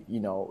say,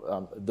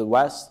 the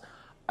West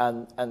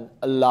and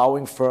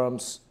allowing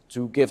firms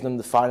to give them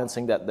the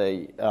financing that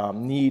they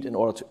need in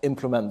order to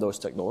implement those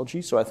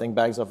technologies. So I think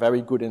banks are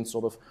very good in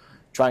sort of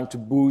trying to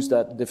boost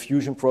that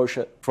diffusion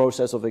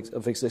process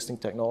of existing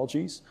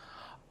technologies.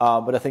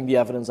 But I think the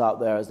evidence out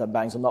there is that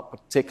banks are not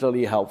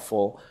particularly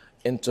helpful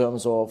in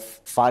terms of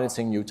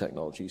financing new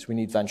technologies. We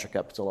need venture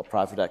capital or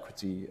private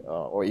equity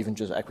or even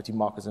just equity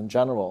markets in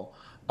general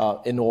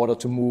in order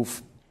to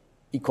move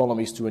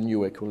economies to a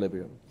new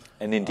equilibrium.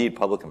 And indeed,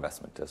 public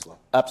investment as well.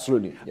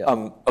 Absolutely,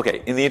 yeah.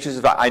 Okay, in the interest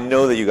of, I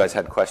know that you guys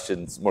had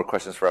more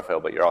questions for Raphael,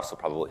 but you're also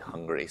probably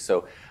hungry.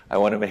 So I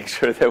want to make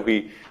sure that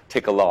we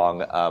tick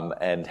along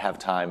and have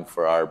time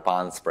for our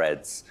bond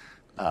spreads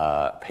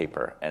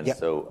paper. And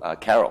so,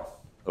 Karol,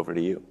 over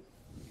to you.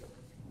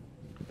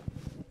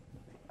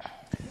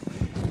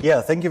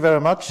 Yeah, thank you very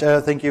much.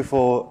 Thank you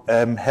for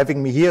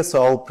having me here.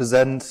 So I'll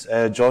present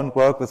joint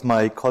work with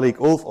my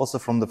colleague Ulf, also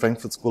from the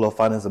Frankfurt School of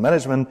Finance and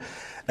Management.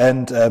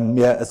 And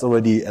as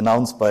already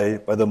announced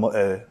by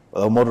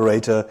our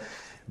moderator,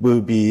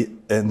 we'll be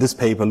in this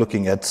paper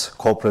looking at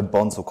corporate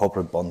bonds or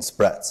corporate bond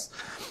spreads.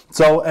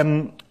 So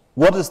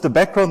what is the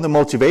background, the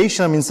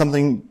motivation? I mean,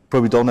 something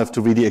probably don't have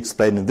to really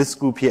explain in this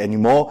group here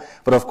anymore.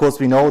 But of course,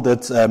 we know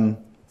that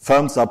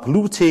firms are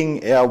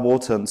polluting air,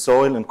 water, and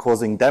soil and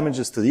causing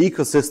damages to the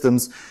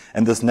ecosystems,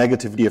 and this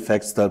negatively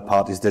affects third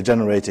parties. They're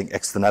generating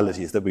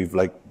externalities that we've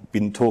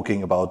been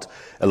talking about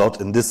a lot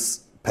in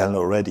this panel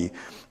already.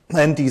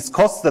 And these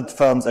costs that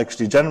firms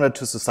actually generate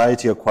to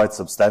society are quite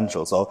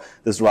substantial. So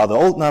this is a rather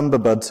old number,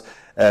 but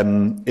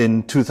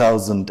in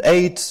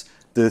 2008,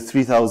 the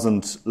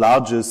 3,000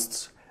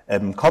 largest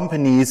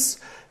companies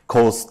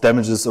caused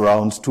damages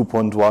around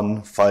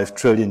 $2.15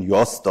 trillion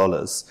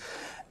US.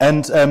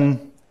 And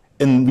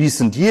in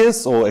recent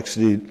years, or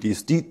actually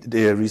these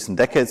recent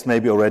decades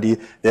maybe already,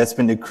 there's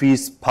been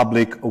increased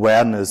public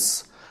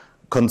awareness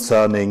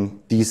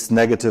concerning these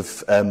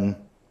negative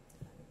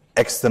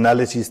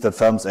externalities that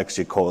firms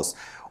actually cause.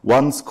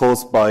 One's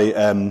caused by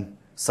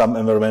some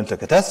environmental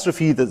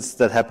catastrophe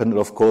that happened, and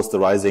of course the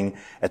rising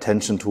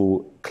attention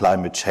to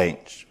climate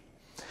change.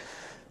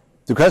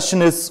 The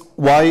question is,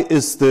 why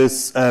is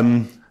this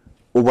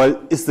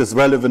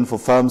relevant for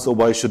firms, or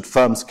why should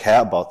firms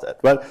care about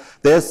that? Well,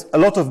 there's a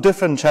lot of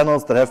different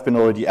channels that have been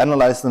already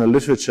analyzed in the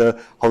literature,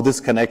 how this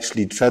can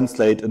actually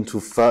translate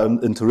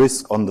into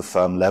risk on the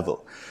firm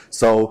level.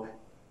 So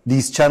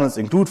these channels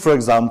include, for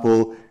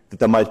example, that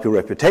there might be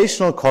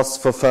reputational costs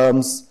for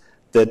firms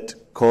that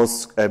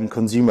cause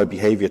consumer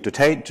behavior to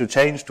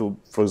change, to,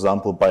 for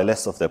example, buy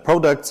less of their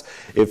products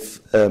if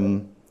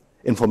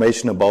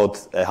information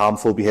about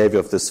harmful behavior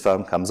of this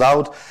firm comes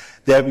out.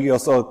 There can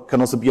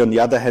also be, on the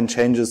other hand,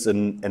 changes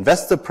in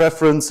investor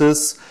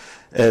preferences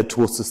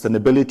towards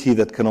sustainability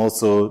that can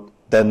also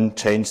then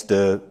change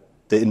the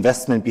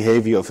investment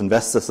behavior of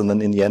investors, and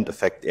then in the end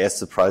affect the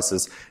asset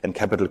prices and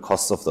capital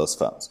costs of those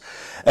firms.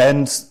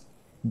 And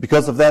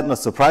because of that, not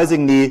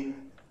surprisingly,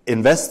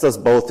 investors,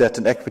 both debt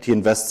and equity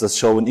investors,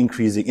 show an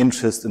increasing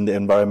interest in the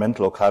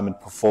environmental or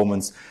climate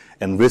performance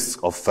and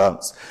risk of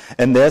firms.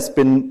 And there's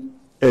been,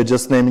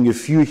 just naming a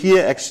few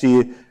here,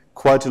 actually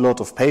quite a lot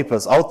of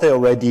papers out there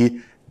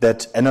already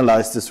that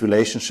analyze this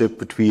relationship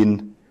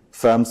between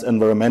firms'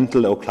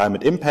 environmental or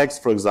climate impacts,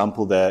 for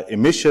example, their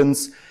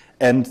emissions,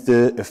 and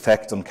the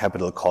effect on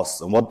capital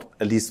costs. And what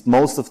at least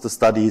most of the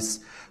studies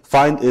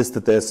find is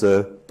that there's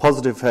a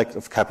positive effect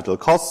of capital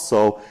costs.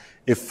 So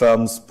if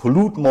firms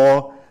pollute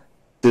more,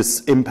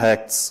 this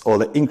impacts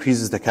or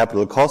increases the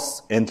capital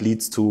costs and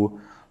leads to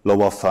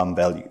lower firm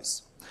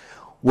values.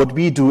 What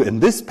we do in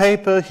this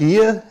paper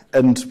here,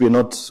 and we're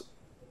not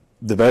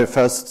the very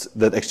first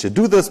that actually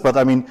do this, but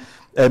I mean,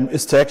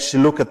 is to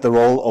actually look at the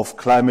role of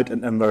climate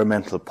and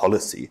environmental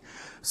policy.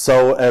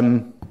 So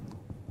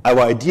our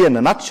idea in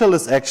a nutshell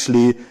is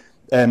actually,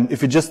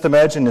 if you just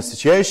imagine a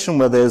situation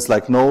where there's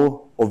like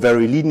no or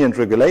very lenient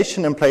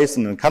regulation in place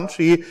in a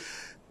country,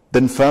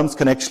 then firms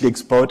can actually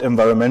exploit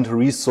environmental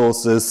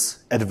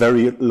resources at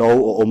very low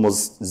or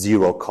almost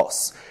zero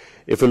costs.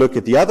 If you look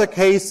at the other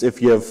case,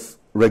 if you have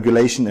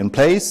regulation in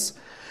place,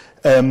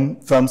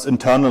 firms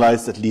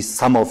internalize at least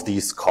some of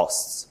these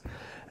costs.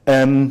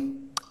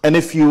 And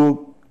if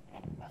you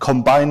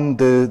combine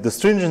the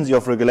stringency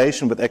of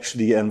regulation with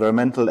actually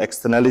environmental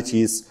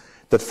externalities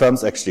that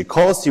firms actually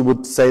cause, you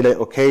would say that,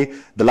 okay,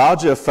 the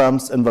larger a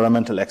firm's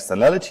environmental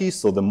externalities,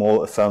 so the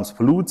more a firm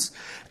pollutes,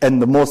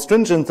 and the more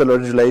stringent the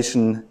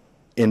regulation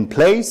in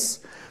place,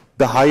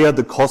 the higher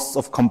the costs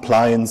of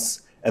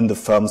compliance and the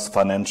firm's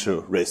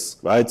financial risk,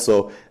 right?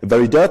 So a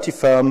very dirty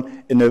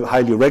firm in a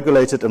highly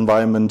regulated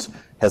environment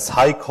has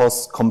high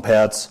costs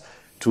compared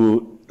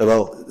to,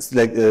 well,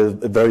 like a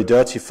very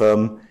dirty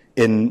firm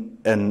in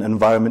an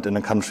environment in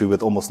a country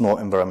with almost no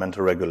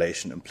environmental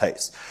regulation in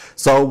place.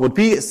 So what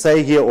we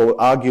say here or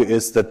argue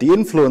is that the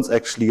influence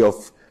actually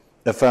of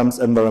a firm's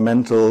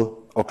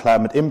environmental or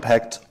climate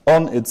impact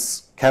on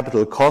its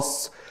capital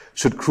costs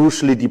should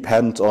crucially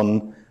depend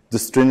on the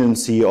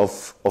stringency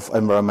of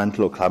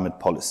environmental or climate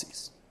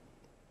policies.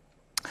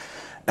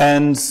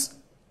 And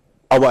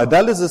our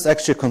analysis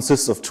actually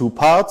consists of two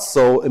parts.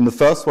 So in the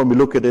first one, we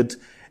look at it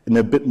in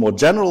a bit more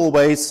general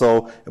way,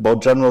 so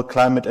about general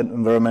climate and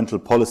environmental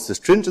policy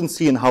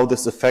stringency and how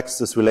this affects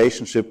this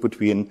relationship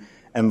between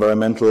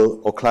environmental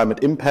or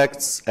climate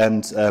impacts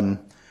and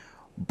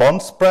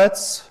bond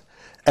spreads.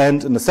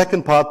 And in the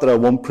second part that I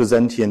won't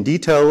present here in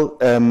detail,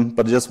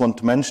 but I just want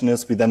to mention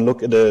is we then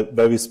look at a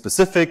very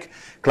specific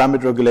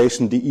climate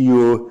regulation, the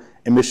EU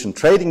emission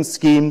trading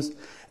schemes,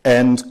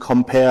 and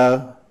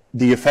compare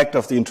the effect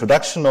of the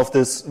introduction of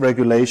this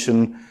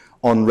regulation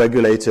on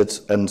regulated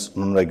and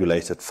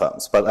non-regulated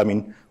firms. But I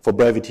mean, for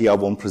brevity, I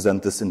won't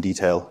present this in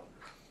detail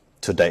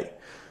today.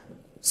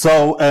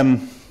 So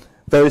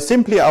very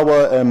simply,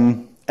 our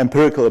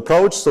empirical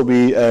approach, so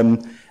we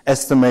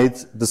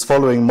estimate this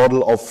following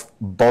model of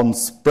bond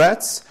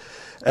spreads,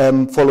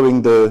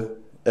 following the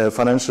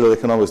financial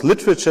economics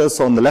literature.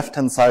 So on the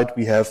left-hand side,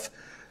 we have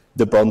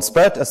the bond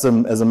spread as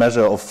a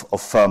measure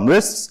of firm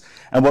risks.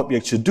 And what we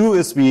actually do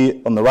is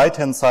on the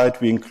right-hand side,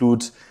 we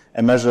include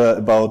a measure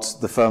about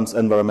the firm's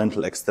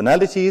environmental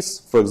externalities,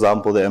 for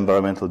example, the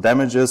environmental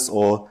damages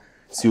or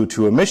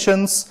CO2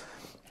 emissions,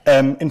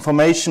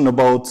 information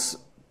about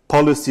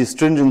policy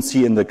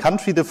stringency in the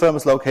country the firm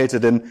is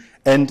located in,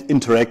 and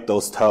interact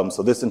those terms.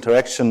 So this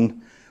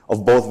interaction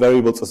of both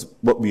variables is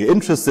what we are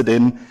interested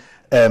in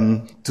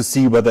to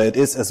see whether it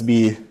is as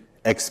we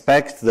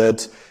expect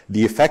that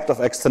the effect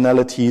of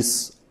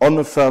externalities on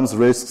the firm's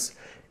risks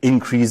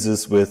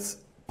increases with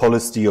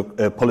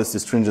policy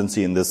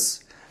stringency in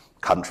this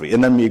country.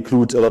 And then we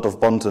include a lot of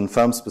bond and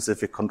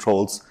firm-specific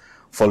controls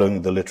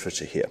following the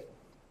literature here.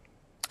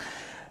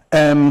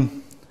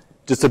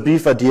 Just a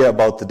brief idea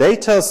about the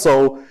data.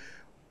 So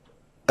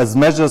as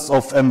measures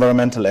of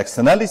environmental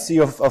externality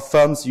of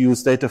firms,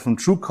 use data from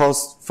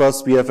TrueCost.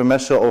 First, we have a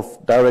measure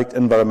of direct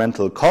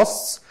environmental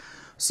costs.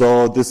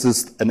 So this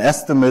is an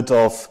estimate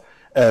of,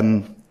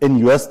 in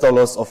US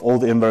dollars, of all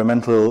the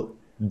environmental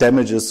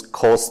damages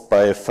caused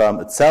by a firm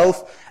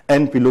itself,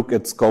 and we look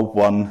at scope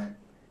 1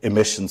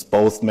 emissions,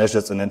 both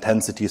measures in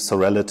intensity, so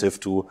relative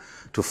to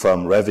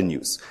firm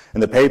revenues.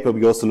 In the paper,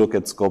 we also look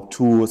at scope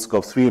 2,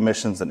 scope 3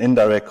 emissions and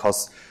indirect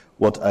costs,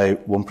 what I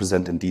won't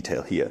present in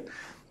detail here.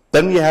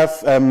 Then we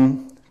have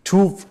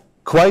two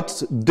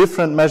quite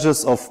different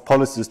measures of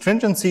policy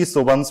stringency.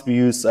 So once we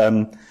use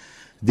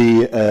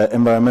the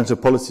Environmental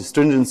Policy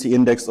Stringency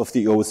Index of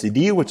the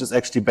OECD, which is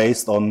actually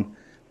based on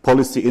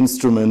policy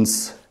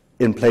instruments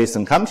in place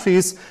in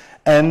countries,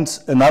 and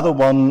another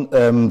one,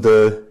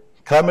 the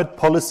Climate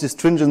Policy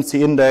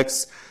Stringency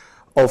Index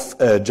of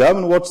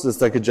German Watch. This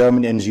is like a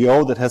German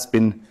NGO that has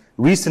been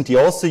recently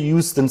also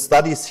used in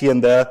studies here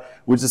and there,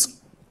 which is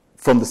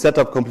from the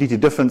setup completely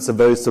different. It's a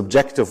very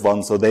subjective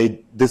one. So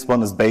this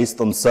one is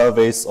based on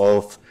surveys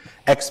of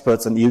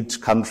experts in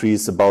each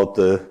countries about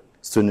the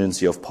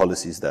stringency of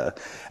policies there.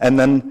 And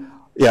then,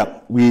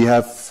 yeah, we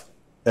have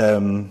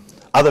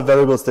other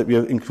variables that we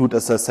include,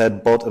 as I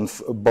said,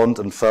 bond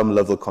and firm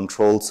level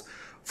controls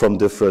from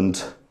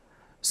different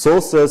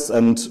sources.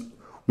 And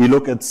we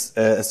look at,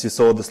 as you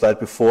saw on the slide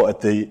before,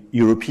 at the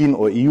European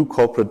or EU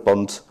corporate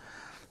bond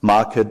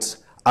market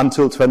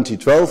until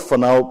 2012. For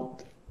now,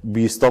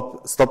 we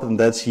stop in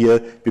that here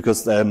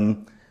because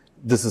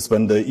this is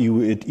when the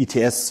EU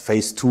ETS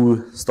phase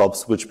 2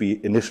 stops, which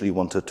we initially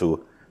wanted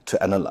to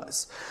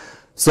analyze.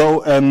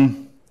 So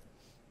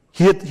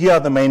here are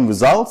the main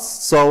results.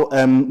 So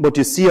what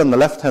you see on the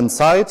left-hand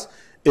side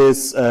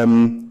is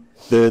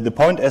the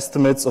point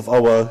estimates of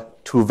our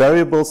two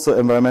variables, so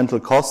environmental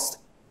cost,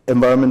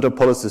 environmental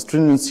policy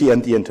stringency,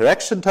 and the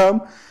interaction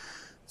term.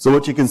 So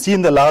what you can see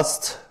in the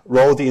last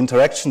row, the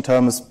interaction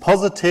term is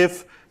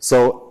positive.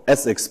 So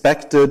as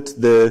expected,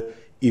 the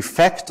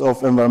effect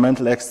of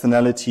environmental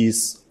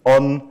externalities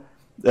on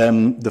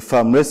the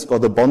firm risk or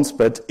the bond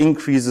spread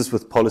increases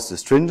with policy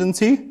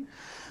stringency.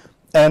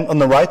 And on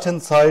the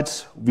right-hand side,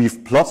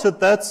 we've plotted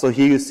that. So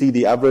here you see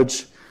the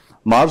average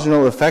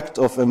marginal effect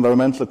of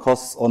environmental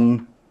costs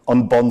on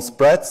bond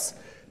spreads,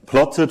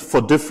 plotted for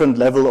different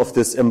level of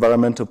this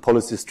environmental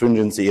policy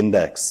stringency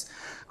index,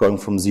 going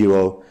from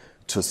 0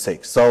 to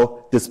 6.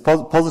 So this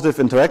positive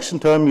interaction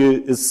term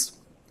is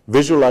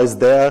visualized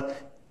there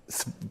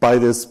by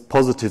this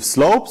positive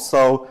slope.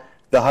 So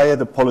the higher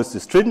the policy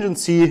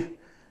stringency,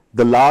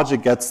 the larger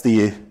gets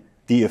the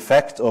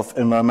effect of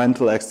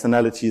environmental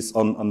externalities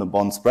on the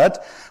bond spread.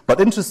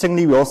 But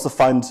interestingly, we also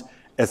find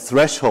a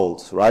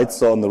threshold, right?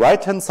 So on the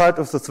right-hand side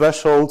of the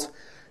threshold,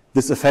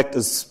 this effect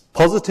is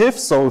positive.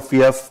 So if we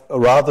have a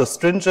rather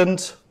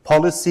stringent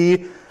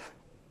policy,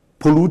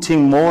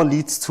 polluting more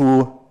leads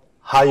to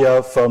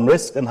higher firm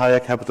risk and higher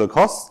capital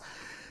costs.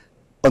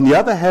 On the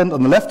other hand,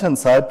 on the left-hand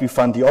side, we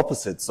find the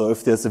opposite. So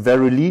if there's a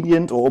very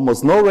lenient or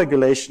almost no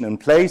regulation in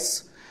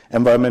place,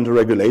 environmental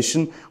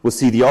regulation, we'll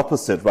see the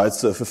opposite, right?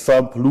 So if a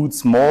firm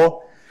pollutes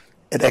more,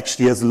 it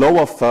actually has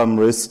lower firm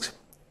risk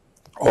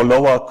or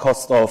lower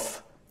cost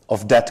of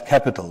debt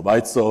capital,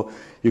 right? So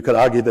you could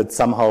argue that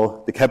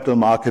somehow the capital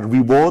market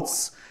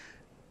rewards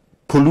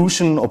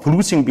pollution or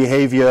polluting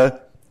behavior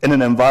in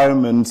an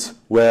environment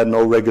where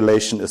no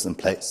regulation is in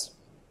place.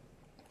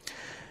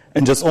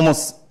 And just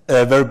almost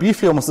very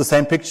briefly, almost the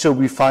same picture,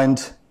 we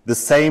find the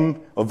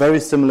same or very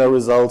similar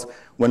result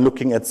when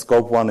looking at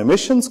scope 1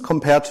 emissions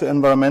compared to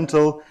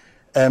environmental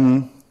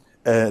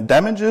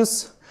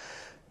damages.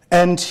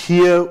 And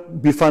here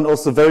we find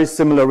also very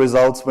similar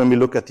results when we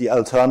look at the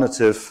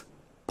alternative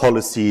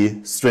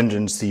policy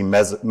stringency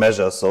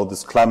measure, so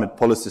this climate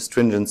policy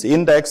stringency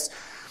index.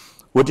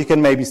 What you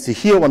can maybe see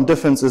here, one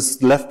difference is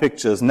the left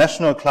picture is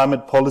national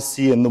climate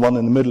policy and the one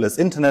in the middle is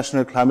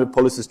international climate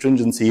policy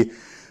stringency,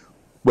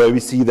 where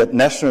we see that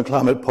national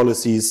climate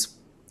policies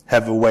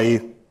have a way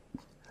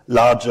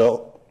larger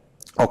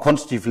or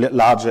quantitatively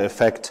larger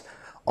effect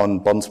on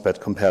bond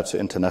spread compared to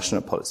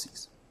international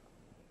policies.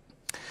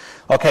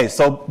 Okay,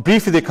 so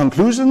briefly the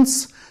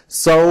conclusions.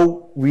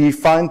 So we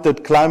find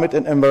that climate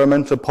and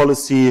environmental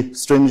policy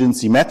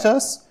stringency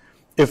matters.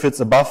 If it's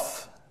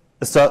above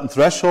a certain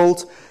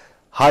threshold,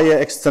 higher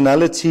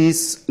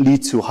externalities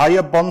lead to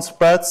higher bond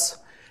spreads.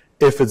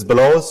 If it's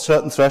below a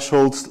certain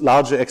threshold,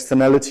 larger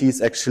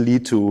externalities actually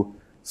lead to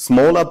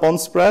smaller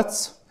bond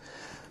spreads.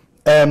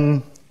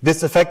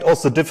 This effect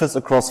also differs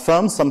across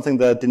firms, something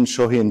that I didn't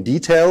show here in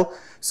detail.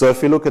 So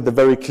if you look at the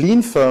very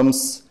clean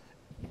firms,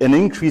 an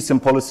increase in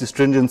policy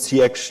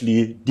stringency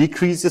actually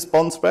decreases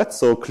bond spreads.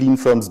 So clean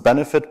firms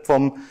benefit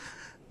from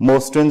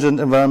more stringent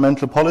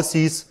environmental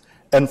policies.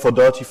 And for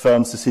dirty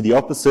firms, you see the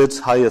opposite,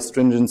 higher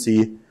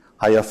stringency,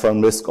 higher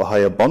firm risk, or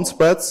higher bond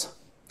spreads.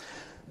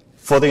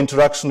 For the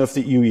introduction of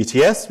the EU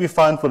ETS, we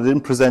find, what I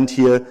didn't present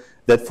here,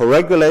 that for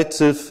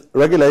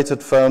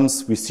regulated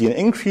firms, we see an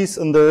increase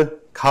in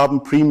the carbon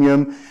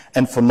premium,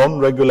 and for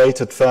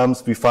non-regulated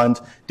firms, we find,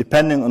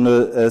 depending on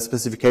the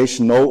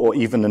specification, no or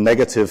even a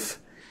negative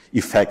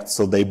effect.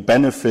 So they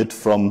benefit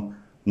from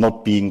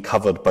not being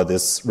covered by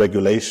this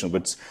regulation,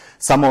 which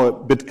somehow a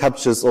bit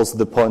captures also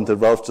the point that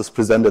Ralph just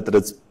presented, that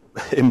it's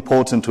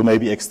important to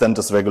maybe extend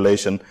this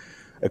regulation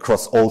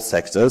across all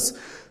sectors.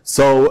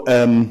 So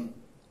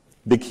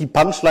the key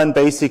punchline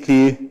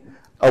basically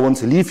I want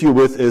to leave you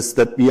with is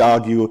that we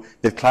argue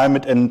that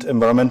climate and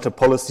environmental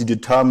policy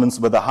determines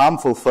whether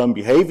harmful firm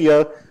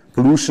behavior,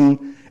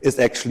 pollution, is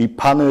actually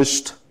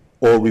punished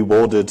or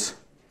rewarded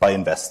by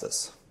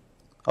investors.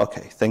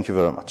 Okay, thank you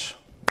very much.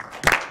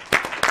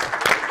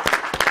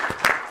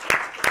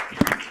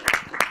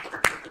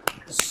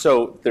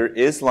 So there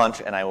is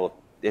lunch, and I will,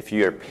 if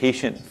you are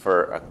patient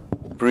for a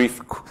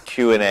brief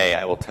Q&A,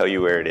 I will tell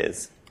you where it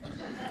is.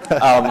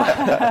 Carol,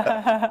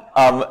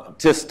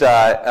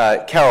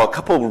 a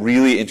couple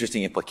really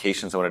interesting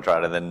implications I want to draw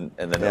out, and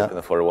then open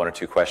the floor to one or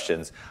two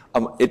questions.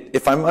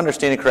 If I'm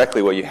understanding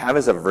correctly, what you have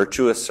is a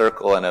virtuous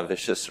circle and a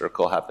vicious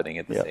circle happening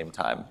at the same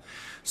time.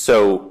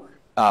 So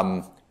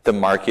the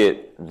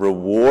market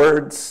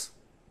rewards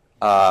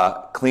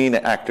clean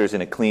actors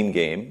in a clean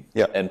game,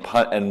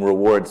 and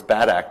rewards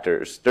bad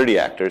actors, dirty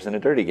actors in a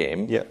dirty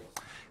game. Yeah.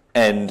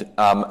 And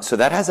so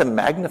that has a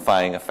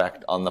magnifying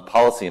effect on the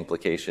policy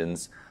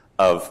implications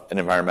of an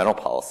environmental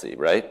policy,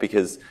 right?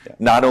 Because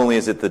not only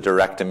is it the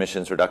direct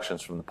emissions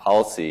reductions from the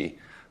policy,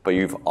 but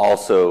you've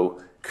also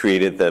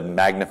created the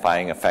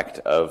magnifying effect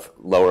of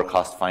lower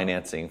cost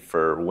financing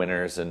for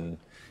winners in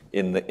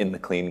the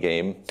clean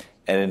game.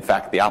 And in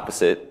fact, the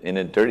opposite in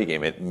a dirty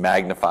game. It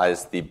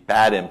magnifies the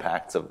bad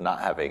impacts of not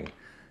having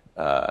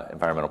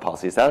environmental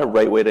policy. Is that a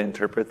right way to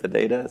interpret the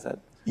data? Is that?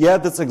 Yeah,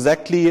 that's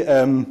exactly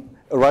a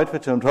right way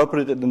to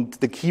interpret it, and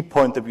the key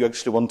point that we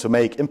actually want to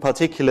make, in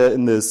particular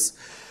in this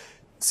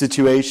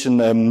situation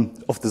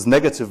of this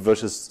negative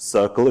versus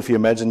circle. If you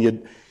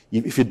imagine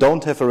if you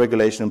don't have a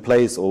regulation in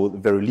place or a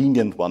very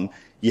lenient one,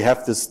 you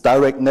have this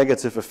direct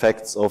negative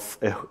effects of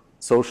a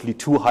socially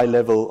too high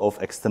level of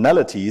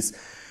externalities.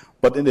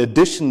 But in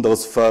addition,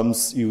 those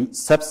firms, you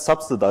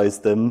subsidize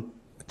them.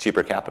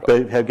 Cheaper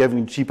capital. By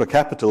giving cheaper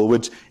capital,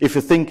 which if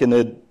you think in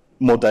a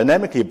more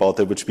dynamically about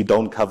it, which we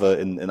don't cover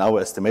in our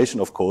estimation,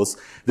 of course,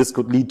 this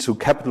could lead to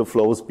capital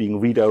flows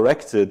being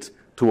redirected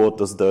toward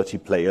those dirty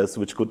players,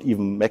 which could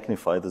even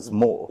magnify this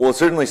more. Well, it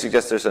certainly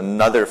suggests there's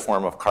another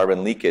form of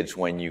carbon leakage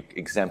when you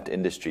exempt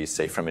industries,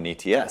 say, from an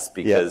ETS,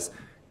 because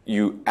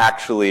you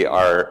actually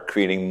are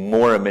creating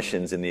more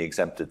emissions in the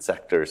exempted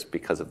sectors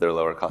because of their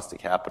lower cost of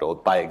capital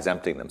by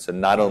exempting them. So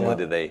not only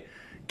do they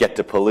get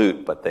to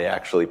pollute, but they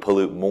actually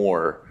pollute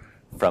more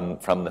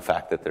from the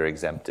fact that they're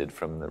exempted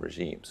from the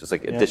regime. So it's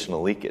like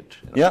additional leakage.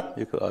 Yeah,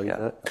 you could argue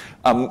that.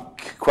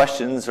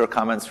 Questions or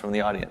comments from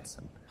the audience?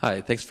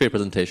 Hi, thanks for your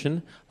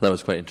presentation. That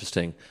was quite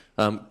interesting.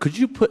 Could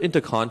you put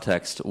into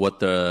context what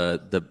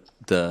the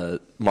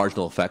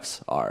marginal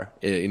effects are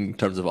in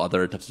terms of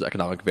other types of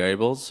economic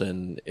variables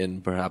and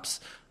in perhaps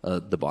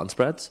the bond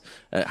spreads?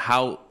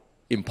 How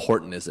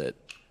important is it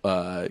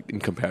in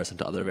comparison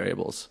to other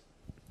variables?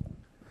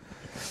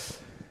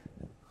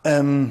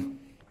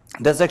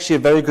 That's actually a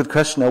very good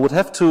question. I would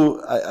have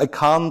to, I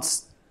can't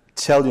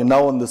tell you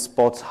now on the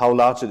spot how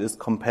large it is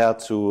compared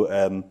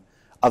to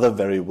other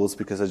variables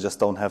because I just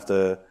don't have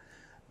the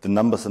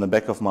numbers in the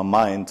back of my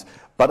mind.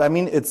 But I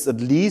mean, it's at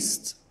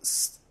least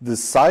the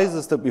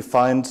sizes that we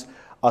find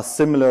are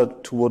similar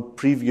to what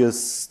previous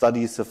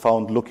studies have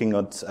found looking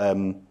at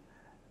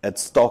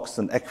stocks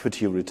and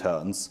equity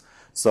returns.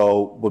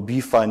 So what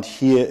we find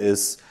here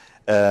is,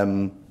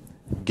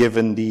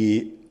 given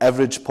the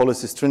average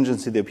policy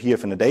stringency that we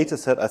have in a data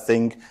set, I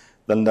think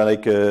then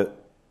like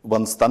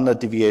one standard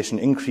deviation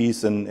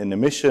increase in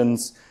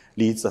emissions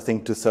leads, I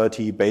think, to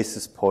 30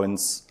 basis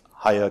points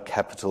higher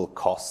capital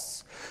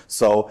costs.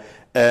 So,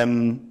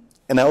 and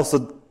I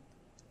also,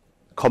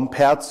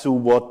 compared to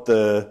what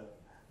the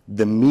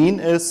mean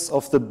is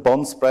of the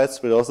bond spreads,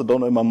 but I also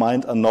don't know in my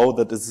mind, I know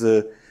that it's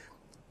I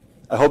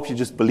hope you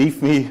just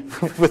believe me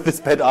with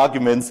these bad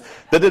arguments,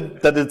 that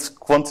it's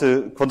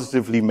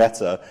quantitatively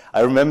matter.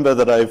 I remember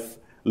that I've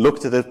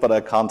looked at it, but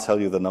I can't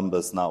tell you the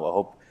numbers now. I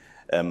hope,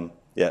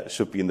 it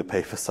should be in the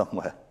paper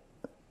somewhere.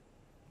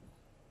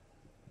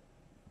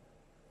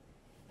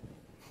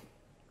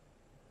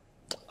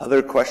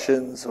 Other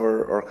questions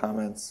or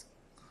comments?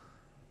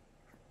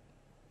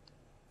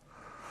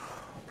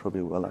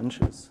 Probably well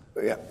lunches.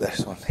 Yeah,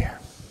 there's one here.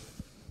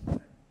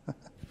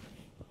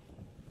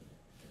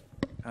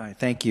 Hi,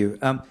 thank you.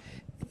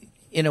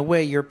 In a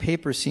way, your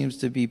paper seems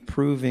to be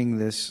proving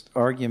this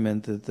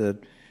argument that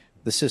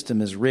the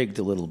system is rigged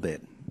a little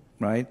bit,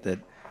 right? That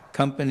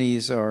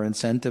companies are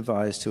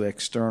incentivized to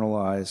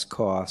externalize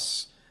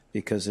costs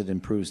because it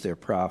improves their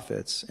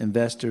profits.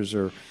 Investors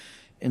are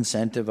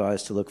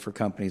incentivized to look for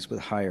companies with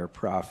higher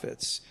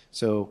profits.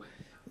 So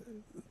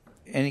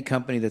any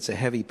company that's a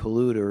heavy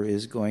polluter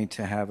is going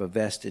to have a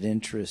vested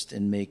interest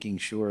in making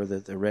sure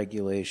that the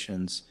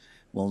regulations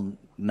will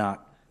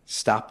not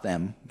stop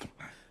them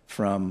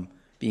from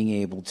being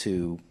able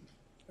to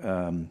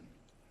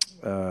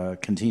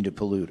continue to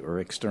pollute or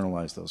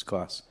externalize those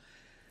costs.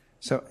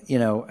 So,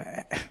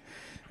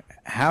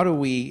 how do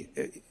we,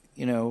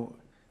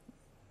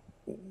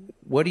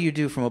 what do you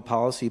do from a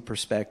policy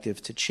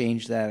perspective to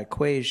change that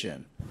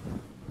equation?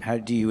 How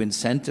do you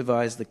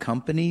incentivize the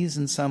companies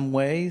in some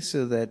way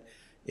so that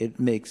it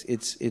makes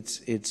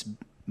it's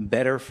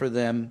better for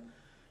them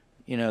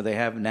they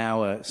have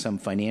now some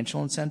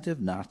financial incentive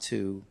not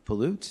to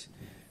pollute,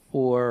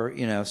 or,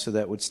 so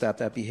that would stop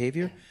that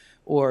behavior?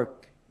 Or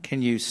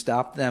can you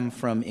stop them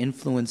from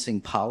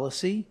influencing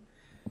policy?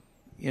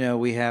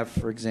 We have,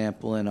 for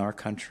example, in our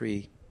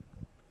country,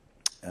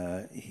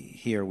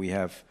 here we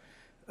have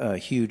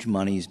huge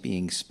monies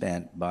being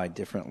spent by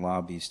different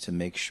lobbies to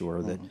make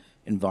sure that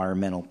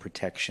environmental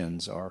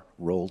protections are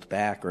rolled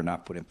back or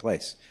not put in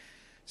place.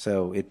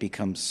 So it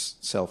becomes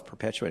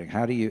self-perpetuating.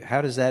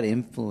 How does that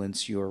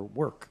influence your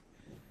work?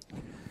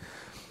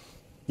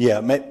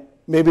 Yeah,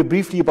 maybe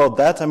briefly about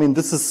that. I mean,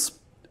 this is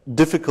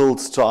difficult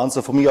to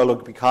answer for me.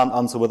 We can't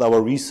answer with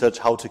our research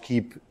how to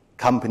keep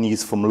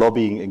companies from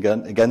lobbying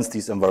against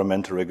these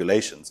environmental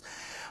regulations.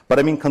 But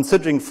I mean,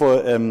 considering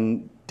for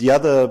the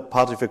other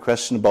part of your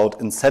question about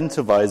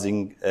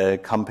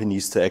incentivizing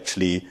companies to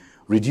actually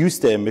reduce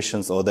their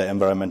emissions or their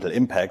environmental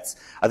impacts,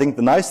 I think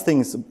the nice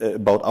thing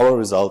about our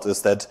result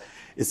is that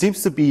it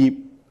seems to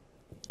be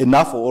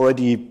enough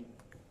already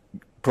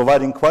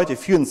providing quite a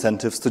few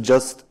incentives to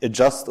just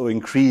adjust or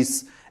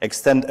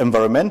extend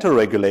environmental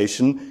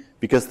regulation,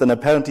 because then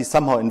apparently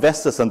somehow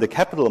investors in the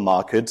capital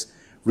market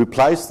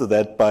replies to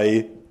that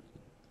by,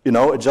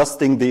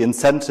 adjusting the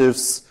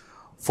incentives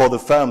for the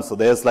firm. So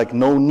there's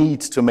no need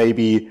to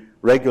maybe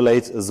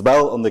regulate as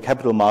well on the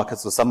capital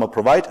markets or somehow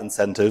provide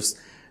incentives,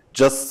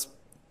 just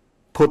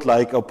put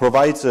or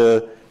provide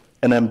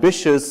an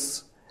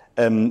ambitious,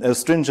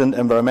 stringent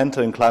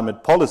environmental and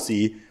climate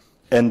policy,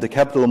 and the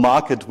capital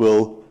market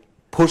will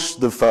push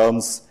the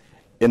firms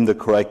in the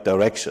correct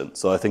direction.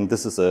 So I think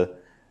this is a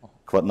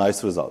quite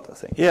nice result, I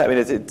think. Yeah, I mean,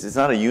 it's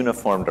not a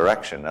uniform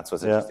direction. That's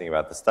what's interesting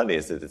about the study,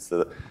 is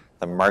that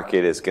the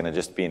market is going to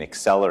just be an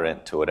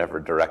accelerant to whatever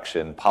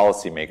direction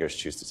policymakers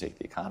choose to take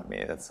the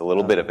economy. That's a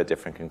little bit of a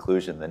different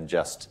conclusion than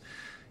just,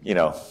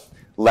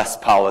 less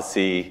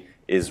policy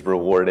is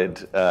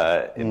rewarded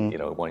in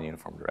one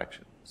uniform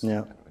direction. It's kind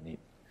of a neat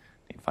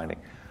finding.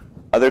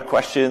 Other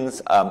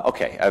questions?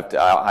 Okay,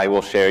 I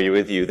will share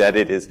with you that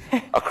it is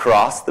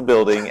across the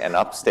building and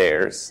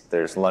upstairs.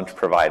 There's lunch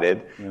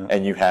provided,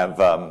 and you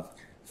have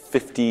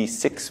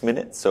 56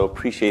 minutes, so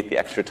appreciate the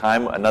extra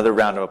time. Another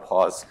round of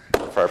applause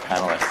for our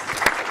panelists.